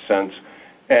doesn't make sense.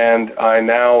 And I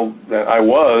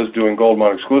was doing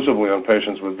Goldmann exclusively on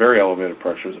patients with very elevated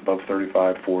pressures, above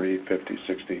 35, 40, 50,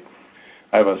 60.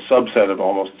 I have a subset of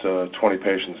almost 20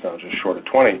 patients now, just short of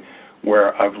 20,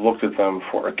 where I've looked at them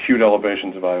for acute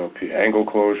elevations of IOP, angle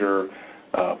closure,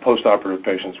 postoperative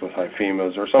patients with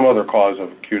hyphemas, or some other cause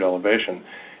of acute elevation.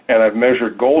 And I've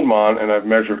measured Goldmann and I've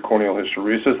measured corneal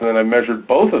hysteresis, and then I've measured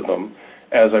both of them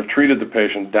as I've treated the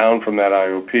patient down from that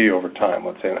IOP over time,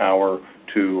 let's say an hour,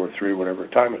 2 or 3, whatever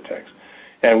time it takes.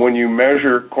 And when you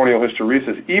measure corneal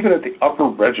hysteresis, even at the upper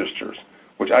registers,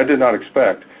 which I did not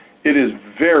expect, it is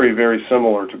very, very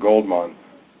similar to Goldmann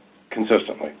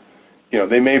consistently. You know,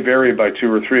 they may vary by 2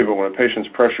 or 3, but when a patient's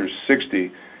pressure is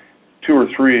 60, 2 or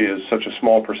 3 is such a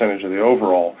small percentage of the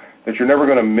overall that you're never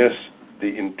going to miss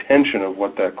the intention of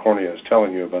what that cornea is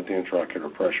telling you about the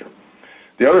intraocular pressure.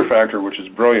 The other factor, which is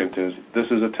brilliant, is this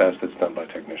is a test that's done by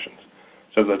technicians.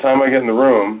 So by the time I get in the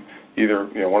room, either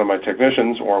one of my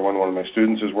technicians or when one of my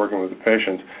students is working with the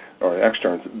patient or the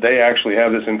externs, they actually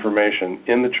have this information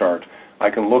in the chart. I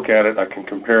can look at it, I can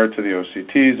compare it to the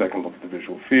OCTs, I can look at the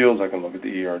visual fields, I can look at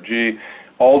the ERG,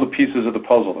 all the pieces of the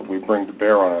puzzle that we bring to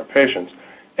bear on our patients,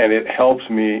 and it helps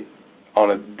me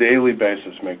on a daily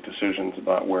basis make decisions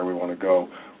about where we want to go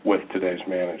with today's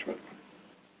management.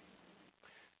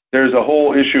 There's a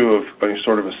whole issue of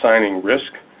sort of assigning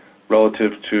risk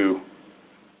relative to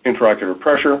intraocular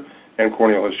pressure and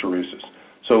corneal hysteresis.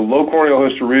 So low corneal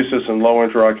hysteresis and low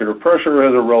intraocular pressure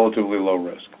has a relatively low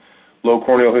risk. Low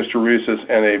corneal hysteresis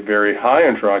and a very high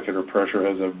intraocular pressure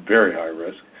has a very high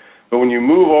risk. But when you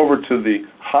move over to the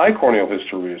high corneal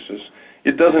hysteresis,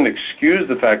 it doesn't excuse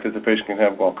the fact that the patient can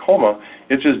have glaucoma.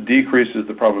 It just decreases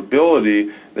the probability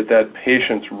that that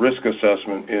patient's risk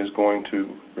assessment is going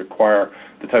to require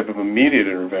the type of immediate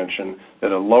intervention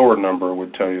that a lower number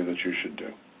would tell you that you should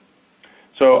do.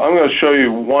 So I'm going to show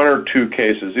you one or two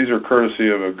cases. These are courtesy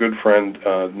of a good friend,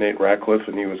 Nate Ratcliffe,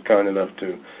 and he was kind enough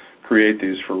to create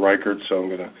these for Reichert, so I'm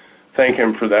going to thank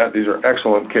him for that. These are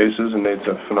excellent cases, and Nate's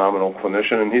a phenomenal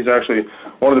clinician, and he's actually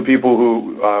one of the people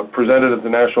who presented at the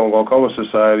National Glaucoma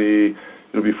Society,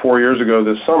 it'll be 4 years ago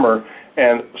this summer,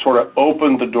 and sort of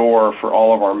opened the door for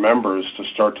all of our members to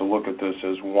start to look at this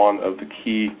as one of the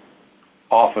key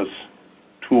office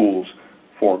tools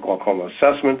for glaucoma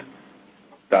assessment,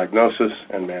 diagnosis,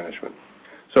 and management.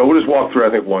 So we'll just walk through, I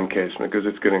think, one case because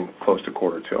it's getting close to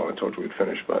 1:45, and I told you we'd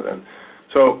finish by then.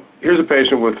 So here's a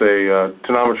patient with a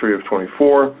tonometry of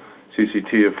 24,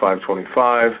 CCT of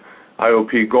 525.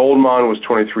 IOP Goldman was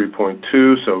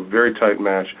 23.2, so very tight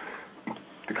match.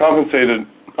 The compensated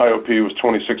IOP was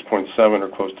 26.7 or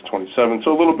close to 27,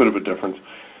 so a little bit of a difference.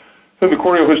 Then the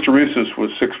corneal hysteresis was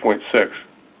 6.6.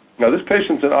 Now this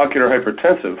patient's an ocular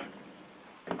hypertensive,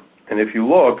 and if you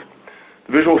look,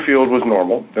 the visual field was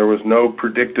normal. There was no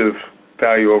predictive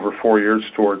value over 4 years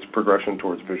towards progression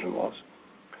towards vision loss.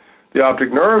 The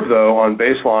optic nerve, though, on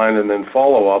baseline and then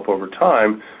follow-up over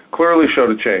time, clearly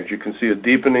showed a change. You can see a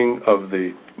deepening of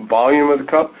the volume of the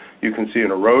cup. You can see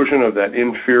an erosion of that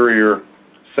inferior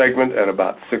segment at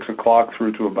about 6 o'clock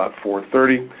through to about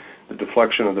 4:30. The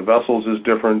deflection of the vessels is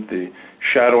different. The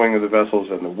shadowing of the vessels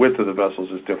and the width of the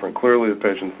vessels is different. Clearly, the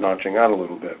patient's notching out a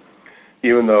little bit,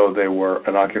 even though they were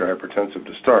an ocular hypertensive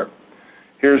to start.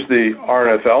 Here's the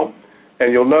RNFL.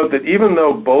 And you'll note that even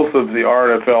though both of the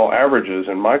RNFL averages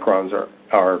in microns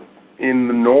are in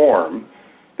the norm,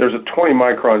 there's a 20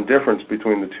 micron difference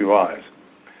between the two eyes.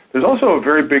 There's also a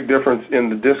very big difference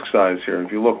in the disc size here.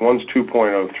 If you look, one's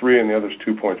 2.03 and the other's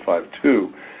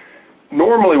 2.52.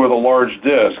 Normally with a large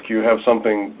disc, you have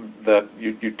something that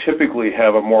you typically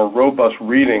have a more robust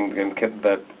reading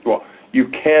you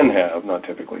can have, not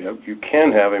typically, you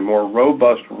can have a more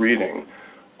robust reading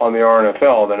on the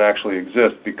RNFL than actually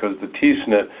exists because the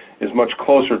T-SNIT is much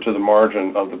closer to the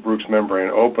margin of the Bruch's membrane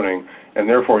opening, and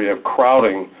therefore you have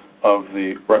crowding of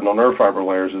the retinal nerve fiber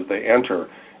layers as they enter,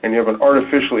 and you have an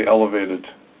artificially elevated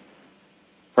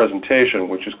presentation,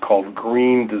 which is called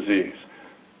green disease.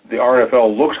 The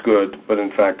RNFL looks good, but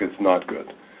in fact it's not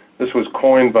good. This was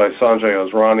coined by Sanjay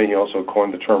Asrani. He also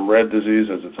coined the term red disease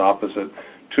as its opposite,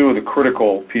 two of the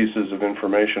critical pieces of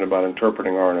information about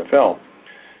interpreting RNFL.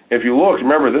 If you look,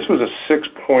 remember, this was a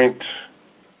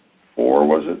 6.4,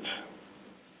 was it?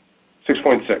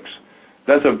 6.6.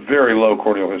 That's a very low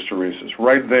corneal hysteresis.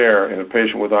 Right there in a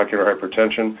patient with ocular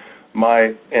hypertension,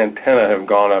 my antennae have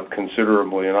gone up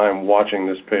considerably, and I am watching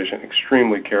this patient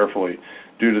extremely carefully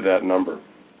due to that number.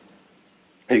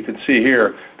 You can see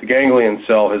here the ganglion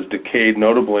cell has decayed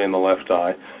notably in the left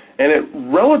eye, and it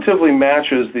relatively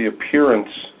matches the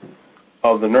appearance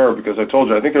of the nerve, because I told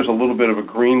you, I think there's a little bit of a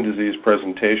green disease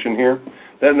presentation here.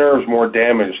 That nerve's more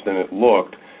damaged than it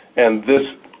looked, and this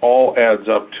all adds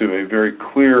up to a very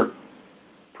clear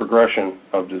progression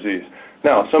of disease.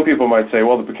 Now, some people might say,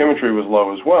 well, the pachymetry was low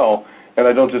as well, and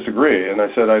I don't disagree. And I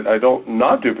said, I don't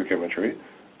not do pachymetry.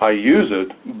 I use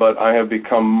it, but I have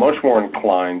become much more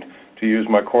inclined to use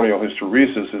my corneal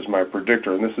hysteresis as my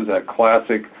predictor, and this is that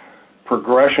classic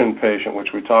progression patient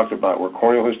which we talked about, where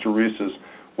corneal hysteresis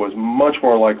was much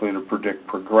more likely to predict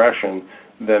progression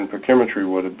than pachymetry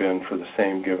would have been for the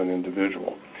same given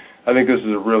individual. I think this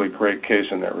is a really great case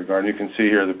in that regard. You can see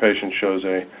here the patient shows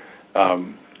a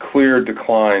clear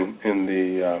decline in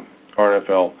the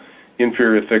RNFL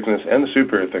inferior thickness and the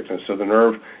superior thickness. So the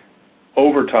nerve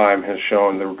over time has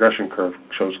shown, the regression curve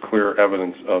shows clear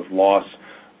evidence of loss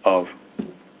of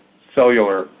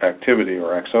cellular activity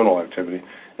or axonal activity,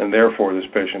 and therefore this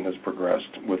patient has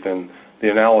progressed within the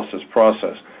analysis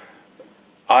process.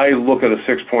 I look at a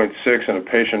 6.6 in a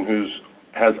patient who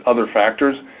has other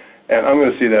factors, and I'm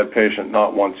going to see that patient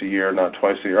not once a year, not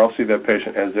twice a year. I'll see that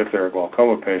patient as if they're a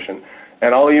glaucoma patient,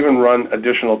 and I'll even run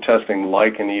additional testing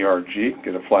like an ERG,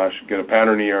 get a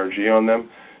pattern ERG on them,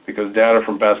 because data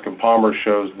from Bascom-Palmer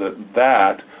shows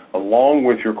that along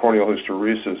with your corneal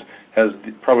hysteresis, has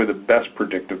probably the best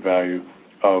predictive value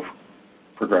of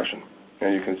progression.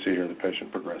 And you can see here the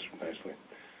patient progressed nicely.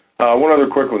 One other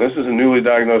quick one. This is a newly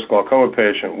diagnosed glaucoma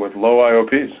patient with low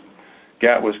IOPs.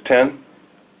 GAT was 10,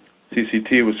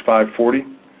 CCT was 540,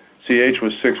 CH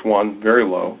was 6.1, very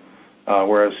low,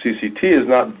 whereas CCT is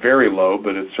not very low,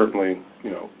 but it's certainly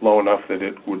low enough that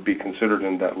it would be considered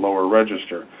in that lower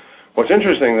register. What's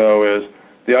interesting, though, is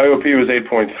the IOP was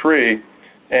 8.3,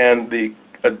 and the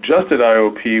adjusted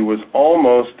IOP was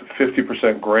almost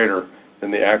 50% greater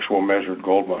than the actual measured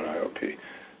Goldmann IOP.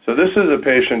 So this is a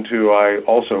patient who I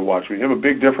also watch. We have a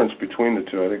big difference between the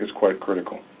two. I think it's quite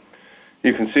critical.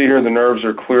 You can see here the nerves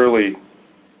are clearly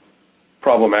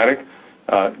problematic.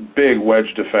 Big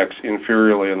wedge defects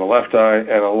inferiorly in the left eye, and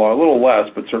a little less,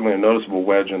 but certainly a noticeable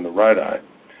wedge in the right eye.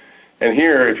 And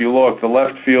here, if you look, the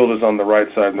left field is on the right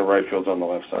side and the right field's on the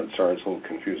left side. Sorry, it's a little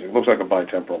confusing. It looks like a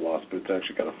bitemporal loss, but it's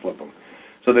actually got to flip them.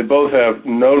 So they both have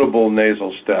notable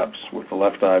nasal steps, with the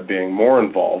left eye being more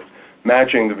involved,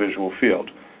 matching the visual field.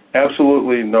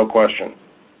 Absolutely no question.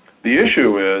 The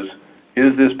issue is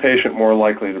this patient more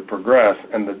likely to progress?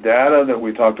 And the data that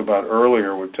we talked about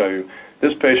earlier would tell you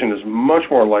this patient is much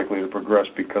more likely to progress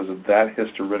because of that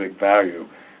historytic value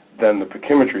than the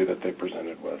pachymetry that they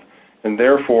presented with. And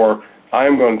therefore,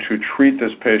 I'm going to treat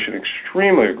this patient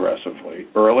extremely aggressively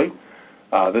early.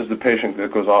 This is the patient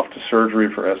that goes off to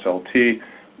surgery for SLT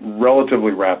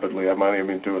relatively rapidly. I might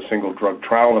even do a single drug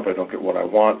trial. If I don't get what I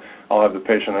want, I'll have the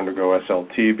patient undergo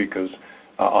SLT, because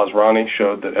Osrani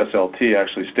showed that SLT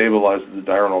actually stabilizes the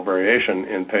diurnal variation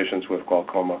in patients with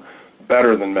glaucoma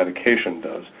better than medication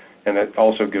does. And it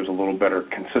also gives a little better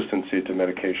consistency to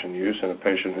medication use in a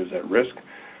patient who's at risk.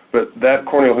 But that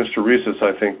corneal hysteresis,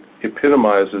 I think,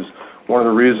 epitomizes one of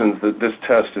the reasons that this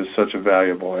test is such a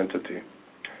valuable entity.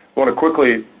 I want to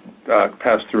quickly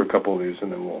pass through a couple of these,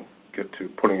 and then we'll get to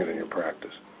putting it in your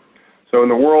practice. So in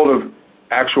the world of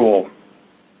actual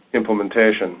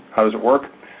implementation, how does it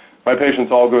work? My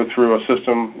patients all go through a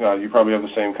system. You probably have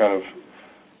the same kind of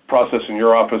process in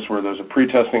your office where there's a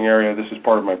pre-testing area. This is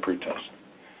part of my pre-test.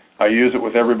 I use it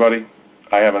with everybody.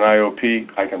 I have an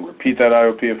IOP. I can repeat that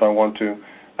IOP if I want to.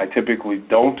 I typically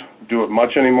don't do it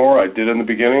much anymore. I did in the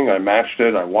beginning. I matched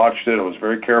it. I watched it. I was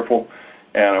very careful.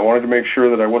 And I wanted to make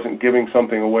sure that I wasn't giving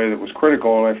something away that was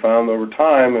critical, and I found over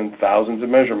time and thousands of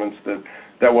measurements that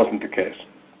that wasn't the case.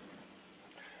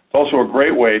 It's also a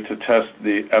great way to test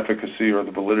the efficacy or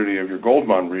the validity of your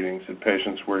Goldmann readings in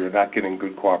patients where you're not getting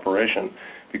good cooperation,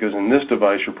 because in this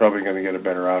device you're probably going to get a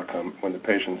better outcome when the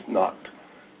patient's not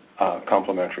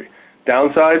complementary.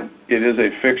 Downside, it is a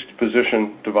fixed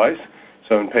position device,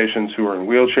 so in patients who are in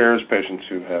wheelchairs, patients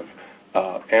who have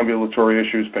ambulatory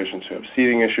issues, patients who have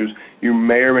seating issues, you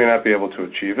may or may not be able to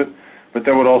achieve it, but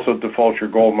that would also default your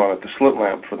Goldmann at the slit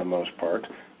lamp for the most part.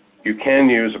 You can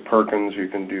use a Perkins, you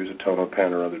can use a Tono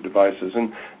pen or other devices,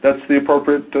 and that's the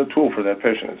appropriate tool for that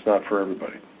patient. It's not for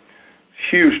everybody.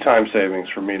 Huge time savings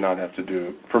for me to not have to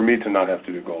do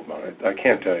Goldmann. I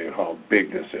can't tell you how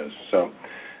big this is. So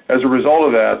as a result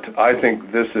of that, I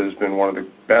think this has been one of the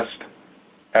best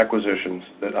acquisitions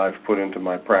that I've put into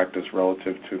my practice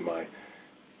relative to my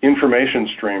information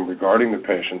stream regarding the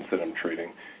patients that I'm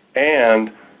treating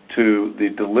and to the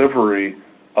delivery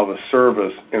of a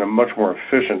service in a much more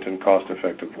efficient and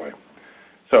cost-effective way.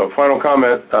 So final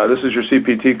comment, this is your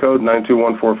CPT code,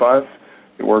 92145.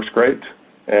 It works great,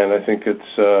 and I think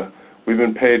we've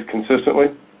been paid consistently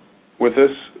with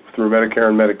this through Medicare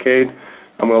and Medicaid.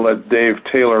 I'm going to let Dave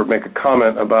Taylor make a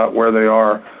comment about where they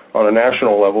are on a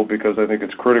national level, because I think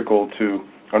it's critical to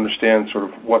understand sort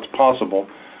of what's possible.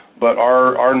 But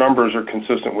our numbers are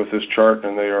consistent with this chart,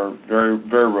 and they are very,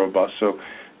 very robust. So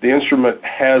the instrument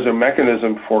has a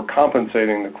mechanism for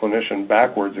compensating the clinician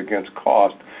backwards against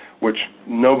cost, which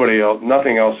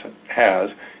nothing else has.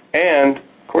 And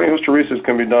corneal hysteresis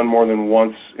can be done more than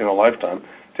once in a lifetime.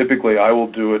 Typically, I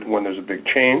will do it when there's a big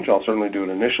change. I'll certainly do it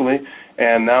initially.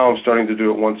 And now I'm starting to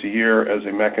do it once a year as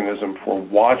a mechanism for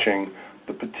watching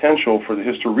the potential for the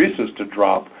hysteresis to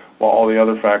drop while all the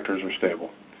other factors are stable.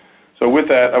 So with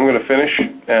that, I'm going to finish,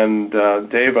 and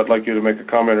Dave, I'd like you to make a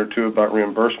comment or two about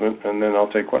reimbursement, and then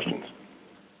I'll take questions.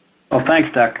 Well, thanks,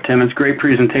 Dr. Thimons. Great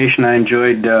presentation. I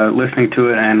enjoyed listening to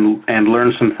it and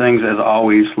learned some things, as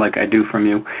always, like I do from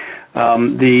you.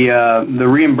 The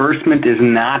reimbursement is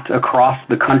not across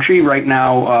the country right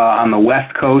now. On the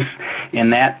West Coast,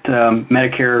 in that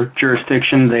Medicare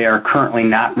jurisdiction, they are currently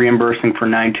not reimbursing for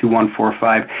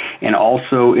 92145, and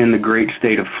also in the great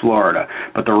state of Florida.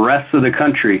 But the rest of the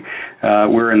country,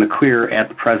 we're in the clear at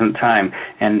the present time,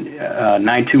 and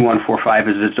 92145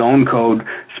 is its own code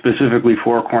specifically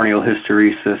for corneal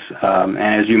hysteresis, and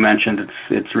as you mentioned,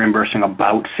 it's reimbursing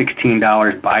about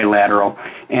 $16 bilateral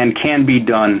and can be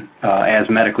done as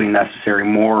medically necessary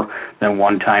more than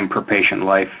one time per patient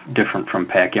life, different from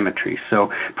pachymetry.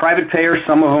 So private payers,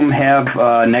 some of them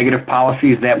have negative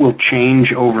policies that will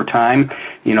change over time.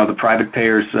 You know, the private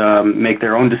payers make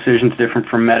their own decisions different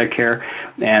from Medicare,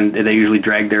 and they usually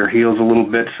drag their heels a little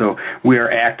bit. So we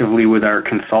are actively with our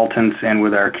consultants and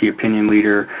with our key opinion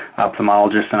leader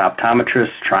ophthalmologists and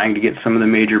optometrists trying to get some of the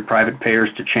major private payers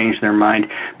to change their mind.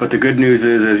 But the good news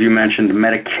is, as you mentioned,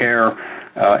 Medicare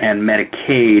and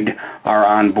Medicaid are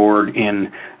on board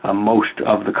in most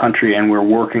of the country, and we're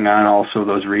working on also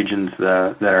those regions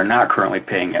that are not currently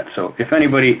paying yet. So if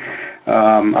anybody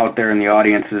out there in the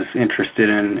audience is interested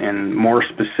in more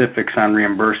specifics on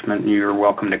reimbursement, you're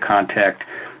welcome to contact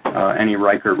any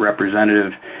Reichert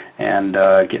representative and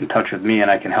get in touch with me,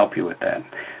 and I can help you with that.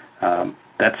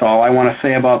 That's all I want to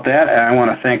say about that. And I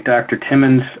want to thank Dr.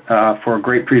 Thimons for a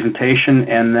great presentation,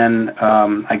 and then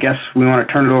I guess we want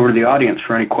to turn it over to the audience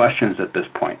for any questions at this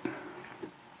point.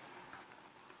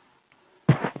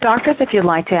 Doctors, if you'd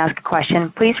like to ask a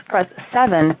question, please press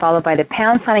 7 followed by the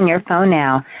pound sign on your phone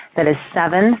now. That is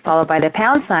 7 followed by the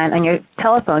pound sign on your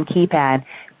telephone keypad.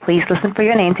 Please listen for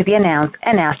your name to be announced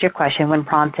and ask your question when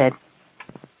prompted.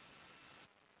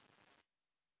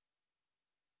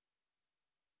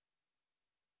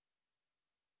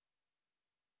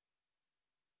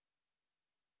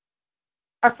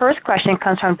 Our first question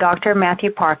comes from Dr.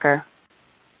 Matthew Parker.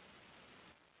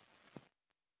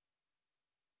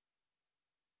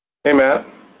 Hey, Matt.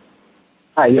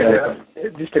 Hi, yeah.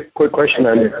 Just a quick question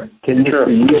on, can this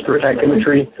be used for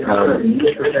pachymetry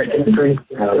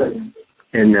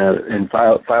and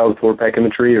filed for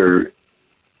pachymetry, or?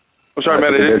 I'm sorry,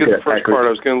 Matt, I didn't get the first part. I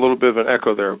was getting a little bit of an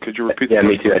echo there. Could you repeat that? Yeah,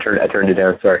 me too. I turned it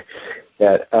down. Sorry.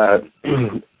 Yeah.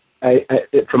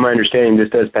 From my understanding, this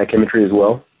does pachymetry as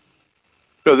well?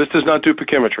 No, this does not do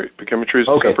pachymetry. Pachymetry is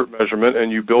a separate measurement,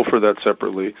 and you bill for that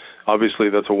separately. Obviously,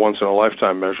 that's a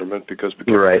once-in-a-lifetime measurement because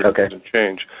pachymetry doesn't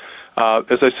change.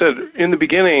 As I said, in the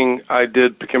beginning, I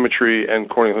did pachymetry and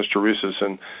corneal hysteresis,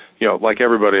 and, you know, like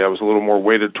everybody, I was a little more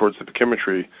weighted towards the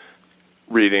pachymetry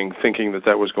reading, thinking that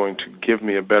that was going to give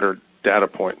me a better data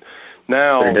point.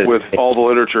 Now, with all the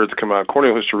literature that's come out,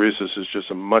 corneal hysteresis is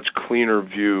just a much cleaner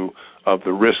view of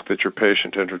the risk that your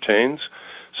patient entertains.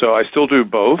 So I still do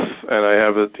both, and I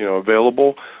have it, you know,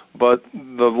 available. But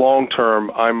the long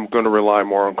term, I'm going to rely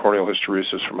more on corneal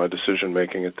hysteresis for my decision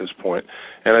making at this point.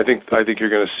 And I think you're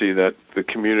going to see that the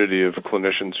community of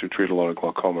clinicians who treat a lot of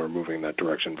glaucoma are moving in that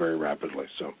direction very rapidly.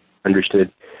 So understood.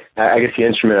 I guess the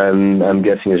instrument I'm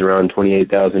guessing is around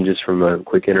 $28,000 just from a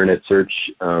quick internet search.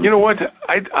 You know what?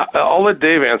 I'll let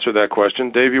Dave answer that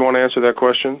question. Dave, you want to answer that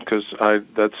question? Because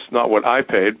that's not what I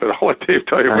paid, but I'll let Dave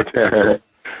tell you what to do.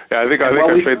 Yeah, I think I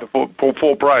paid the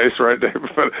full price, right, Dave?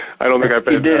 But I don't think I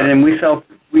paid. You did, and we sell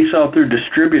through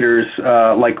distributors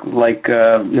like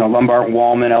you know, Lombard,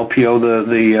 Wallman, LPO,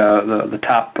 the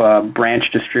top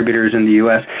branch distributors in the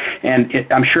U.S. And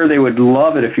I'm sure they would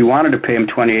love it if you wanted to pay them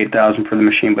 $28,000 for the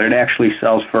machine, but it actually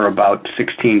sells for about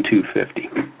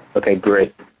 $16,250. Okay,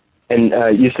 great. And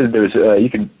you said there's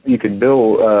you could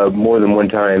bill more than one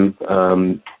time.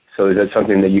 So is that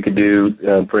something that you could do?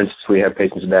 For instance, we have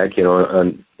patients back, you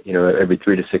know, every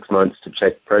 3 to 6 months to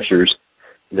check pressures.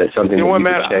 Is that something that you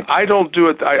could check? I don't do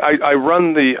it. I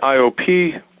run the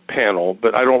IOP panel,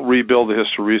 but I don't rebuild the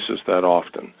hysteresis that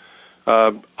often.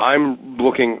 I'm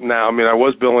looking now. I mean, I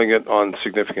was billing it on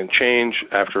significant change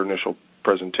after initial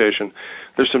presentation.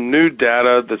 There's some new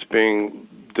data that's being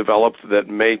developed that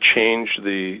may change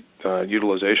the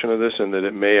utilization of this, and that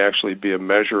it may actually be a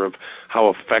measure of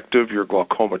how effective your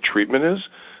glaucoma treatment is,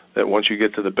 that once you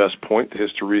get to the best point, the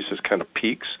hysteresis kind of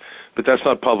peaks. But that's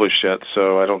not published yet,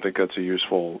 so I don't think that's a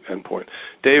useful endpoint.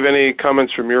 Dave, any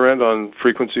comments from your end on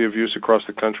frequency of use across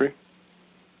the country?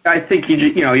 I think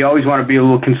you always want to be a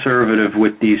little conservative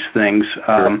with these things.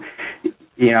 Sure.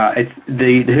 Yeah,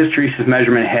 the hysteresis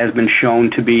measurement has been shown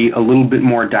to be a little bit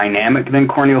more dynamic than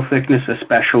corneal thickness,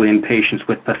 especially in patients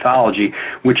with pathology,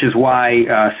 which is why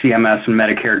CMS and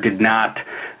Medicare did not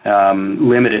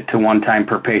limit it to one time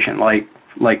per patient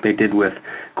like they did with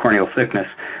corneal thickness.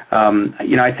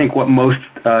 You know, I think what most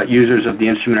users of the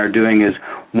instrument are doing is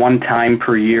one time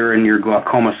per year in your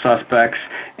glaucoma suspects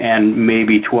and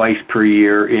maybe twice per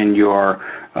year in your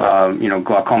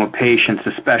glaucoma patients,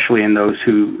 especially in those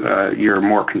who you're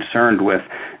more concerned with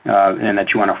and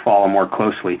that you want to follow more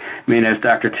closely. I mean, as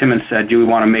Dr. Thimons said, you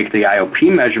want to make the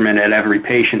IOP measurement at every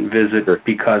patient visit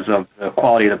because of the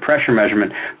quality of the pressure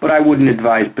measurement, but I wouldn't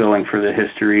advise billing for the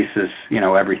hysteresis,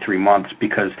 every 3 months,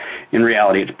 because in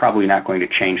reality it's probably not going to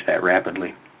change that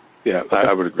rapidly. Yeah,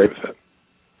 I would agree with that.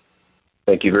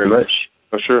 Thank you very much.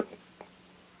 Oh, sure.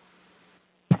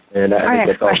 And Our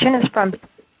next question is from,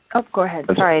 oh, go ahead.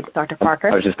 Sorry, Dr. Parker.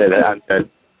 I was just saying that.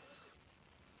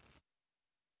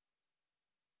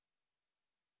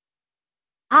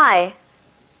 Hi.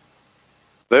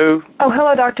 Hello? Oh,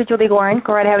 hello, Dr. Julie Gorin.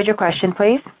 Go right ahead with your question,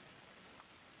 please.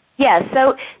 Yes.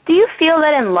 So, do you feel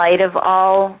that in light of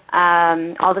all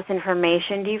this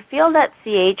information, do you feel that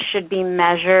CH should be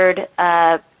measured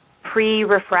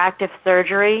pre-refractive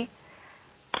surgery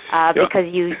because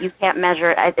you can't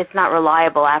measure it? It's not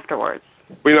reliable afterwards.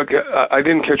 Well, I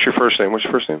didn't catch your first name. What's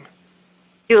your first name?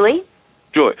 Julie?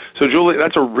 Julie. So, Julie,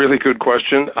 that's a really good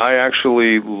question. I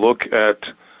actually look at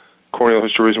corneal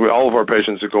hysteresis. All of our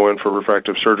patients that go in for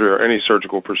refractive surgery or any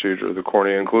surgical procedure of the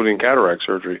cornea, including cataract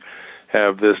surgery,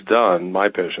 have this done, my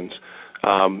patients.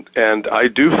 And I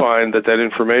do find that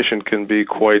information can be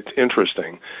quite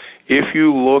interesting. If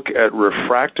you look at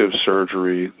refractive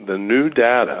surgery, the new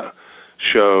data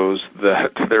shows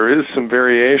that there is some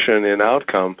variation in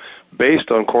outcome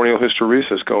based on corneal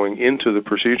hysteresis going into the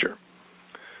procedure.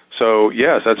 So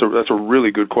yes, that's a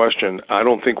really good question. I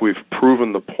don't think we've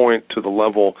proven the point to the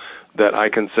level that I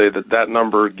can say that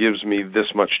number gives me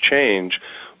this much change,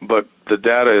 but the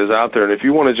data is out there. And if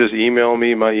you want to just email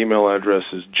me, my email address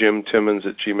is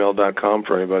jimtimmons@gmail.com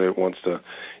for anybody that wants to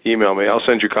email me. I'll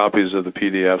send you copies of the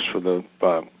PDFs for the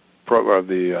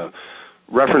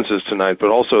references tonight, but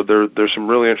also there's some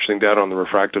really interesting data on the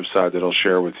refractive side that I'll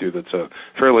share with you that's a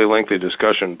fairly lengthy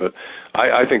discussion, but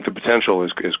I think the potential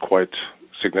is quite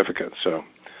significant. So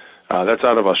that's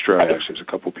out of Australia, actually. There's a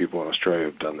couple people in Australia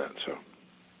who've done that. So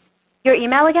Your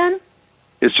email again?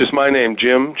 it's just my name,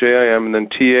 Jim, J-I-M, and then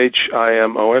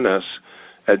Thimons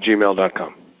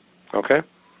 @gmail.com. Okay?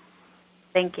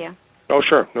 Thank you. Oh,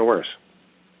 sure. No worries.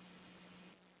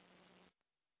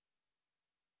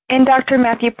 And Dr.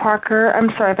 Matthew Parker, I'm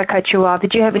sorry if I cut you off.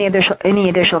 Did you have any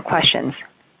additional questions?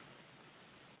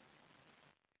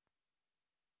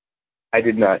 I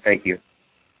did not. Thank you.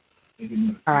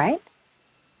 All right.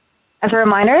 As a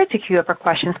reminder, to queue up for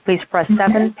questions, please press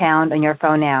 7# on your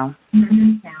phone now.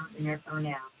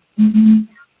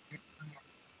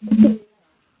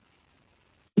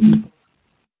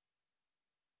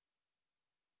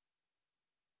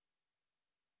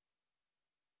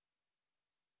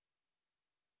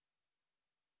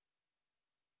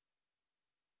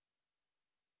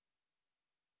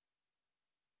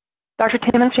 Dr.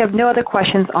 Thimons, you have no other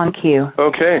questions on queue.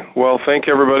 Okay. Well, thank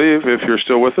you, everybody, if you're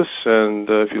still with us. And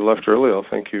if you left early, I'll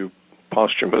thank you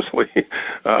posthumously.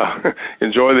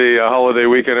 Enjoy the holiday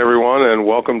weekend, everyone, and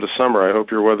welcome to summer. I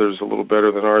hope your weather's a little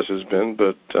better than ours has been.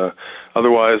 But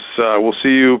otherwise, we'll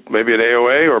see you maybe at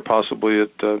AOA or possibly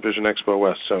at Vision Expo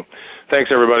West. So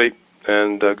thanks, everybody,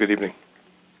 and good evening.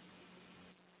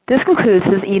 This concludes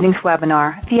this evening's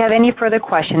webinar. If you have any further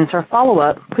questions or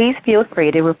follow-up, please feel free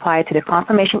to reply to the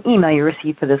confirmation email you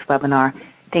received for this webinar.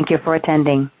 Thank you for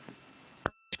attending.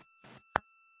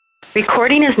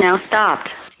 Recording is now stopped.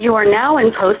 You are now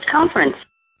in post-conference.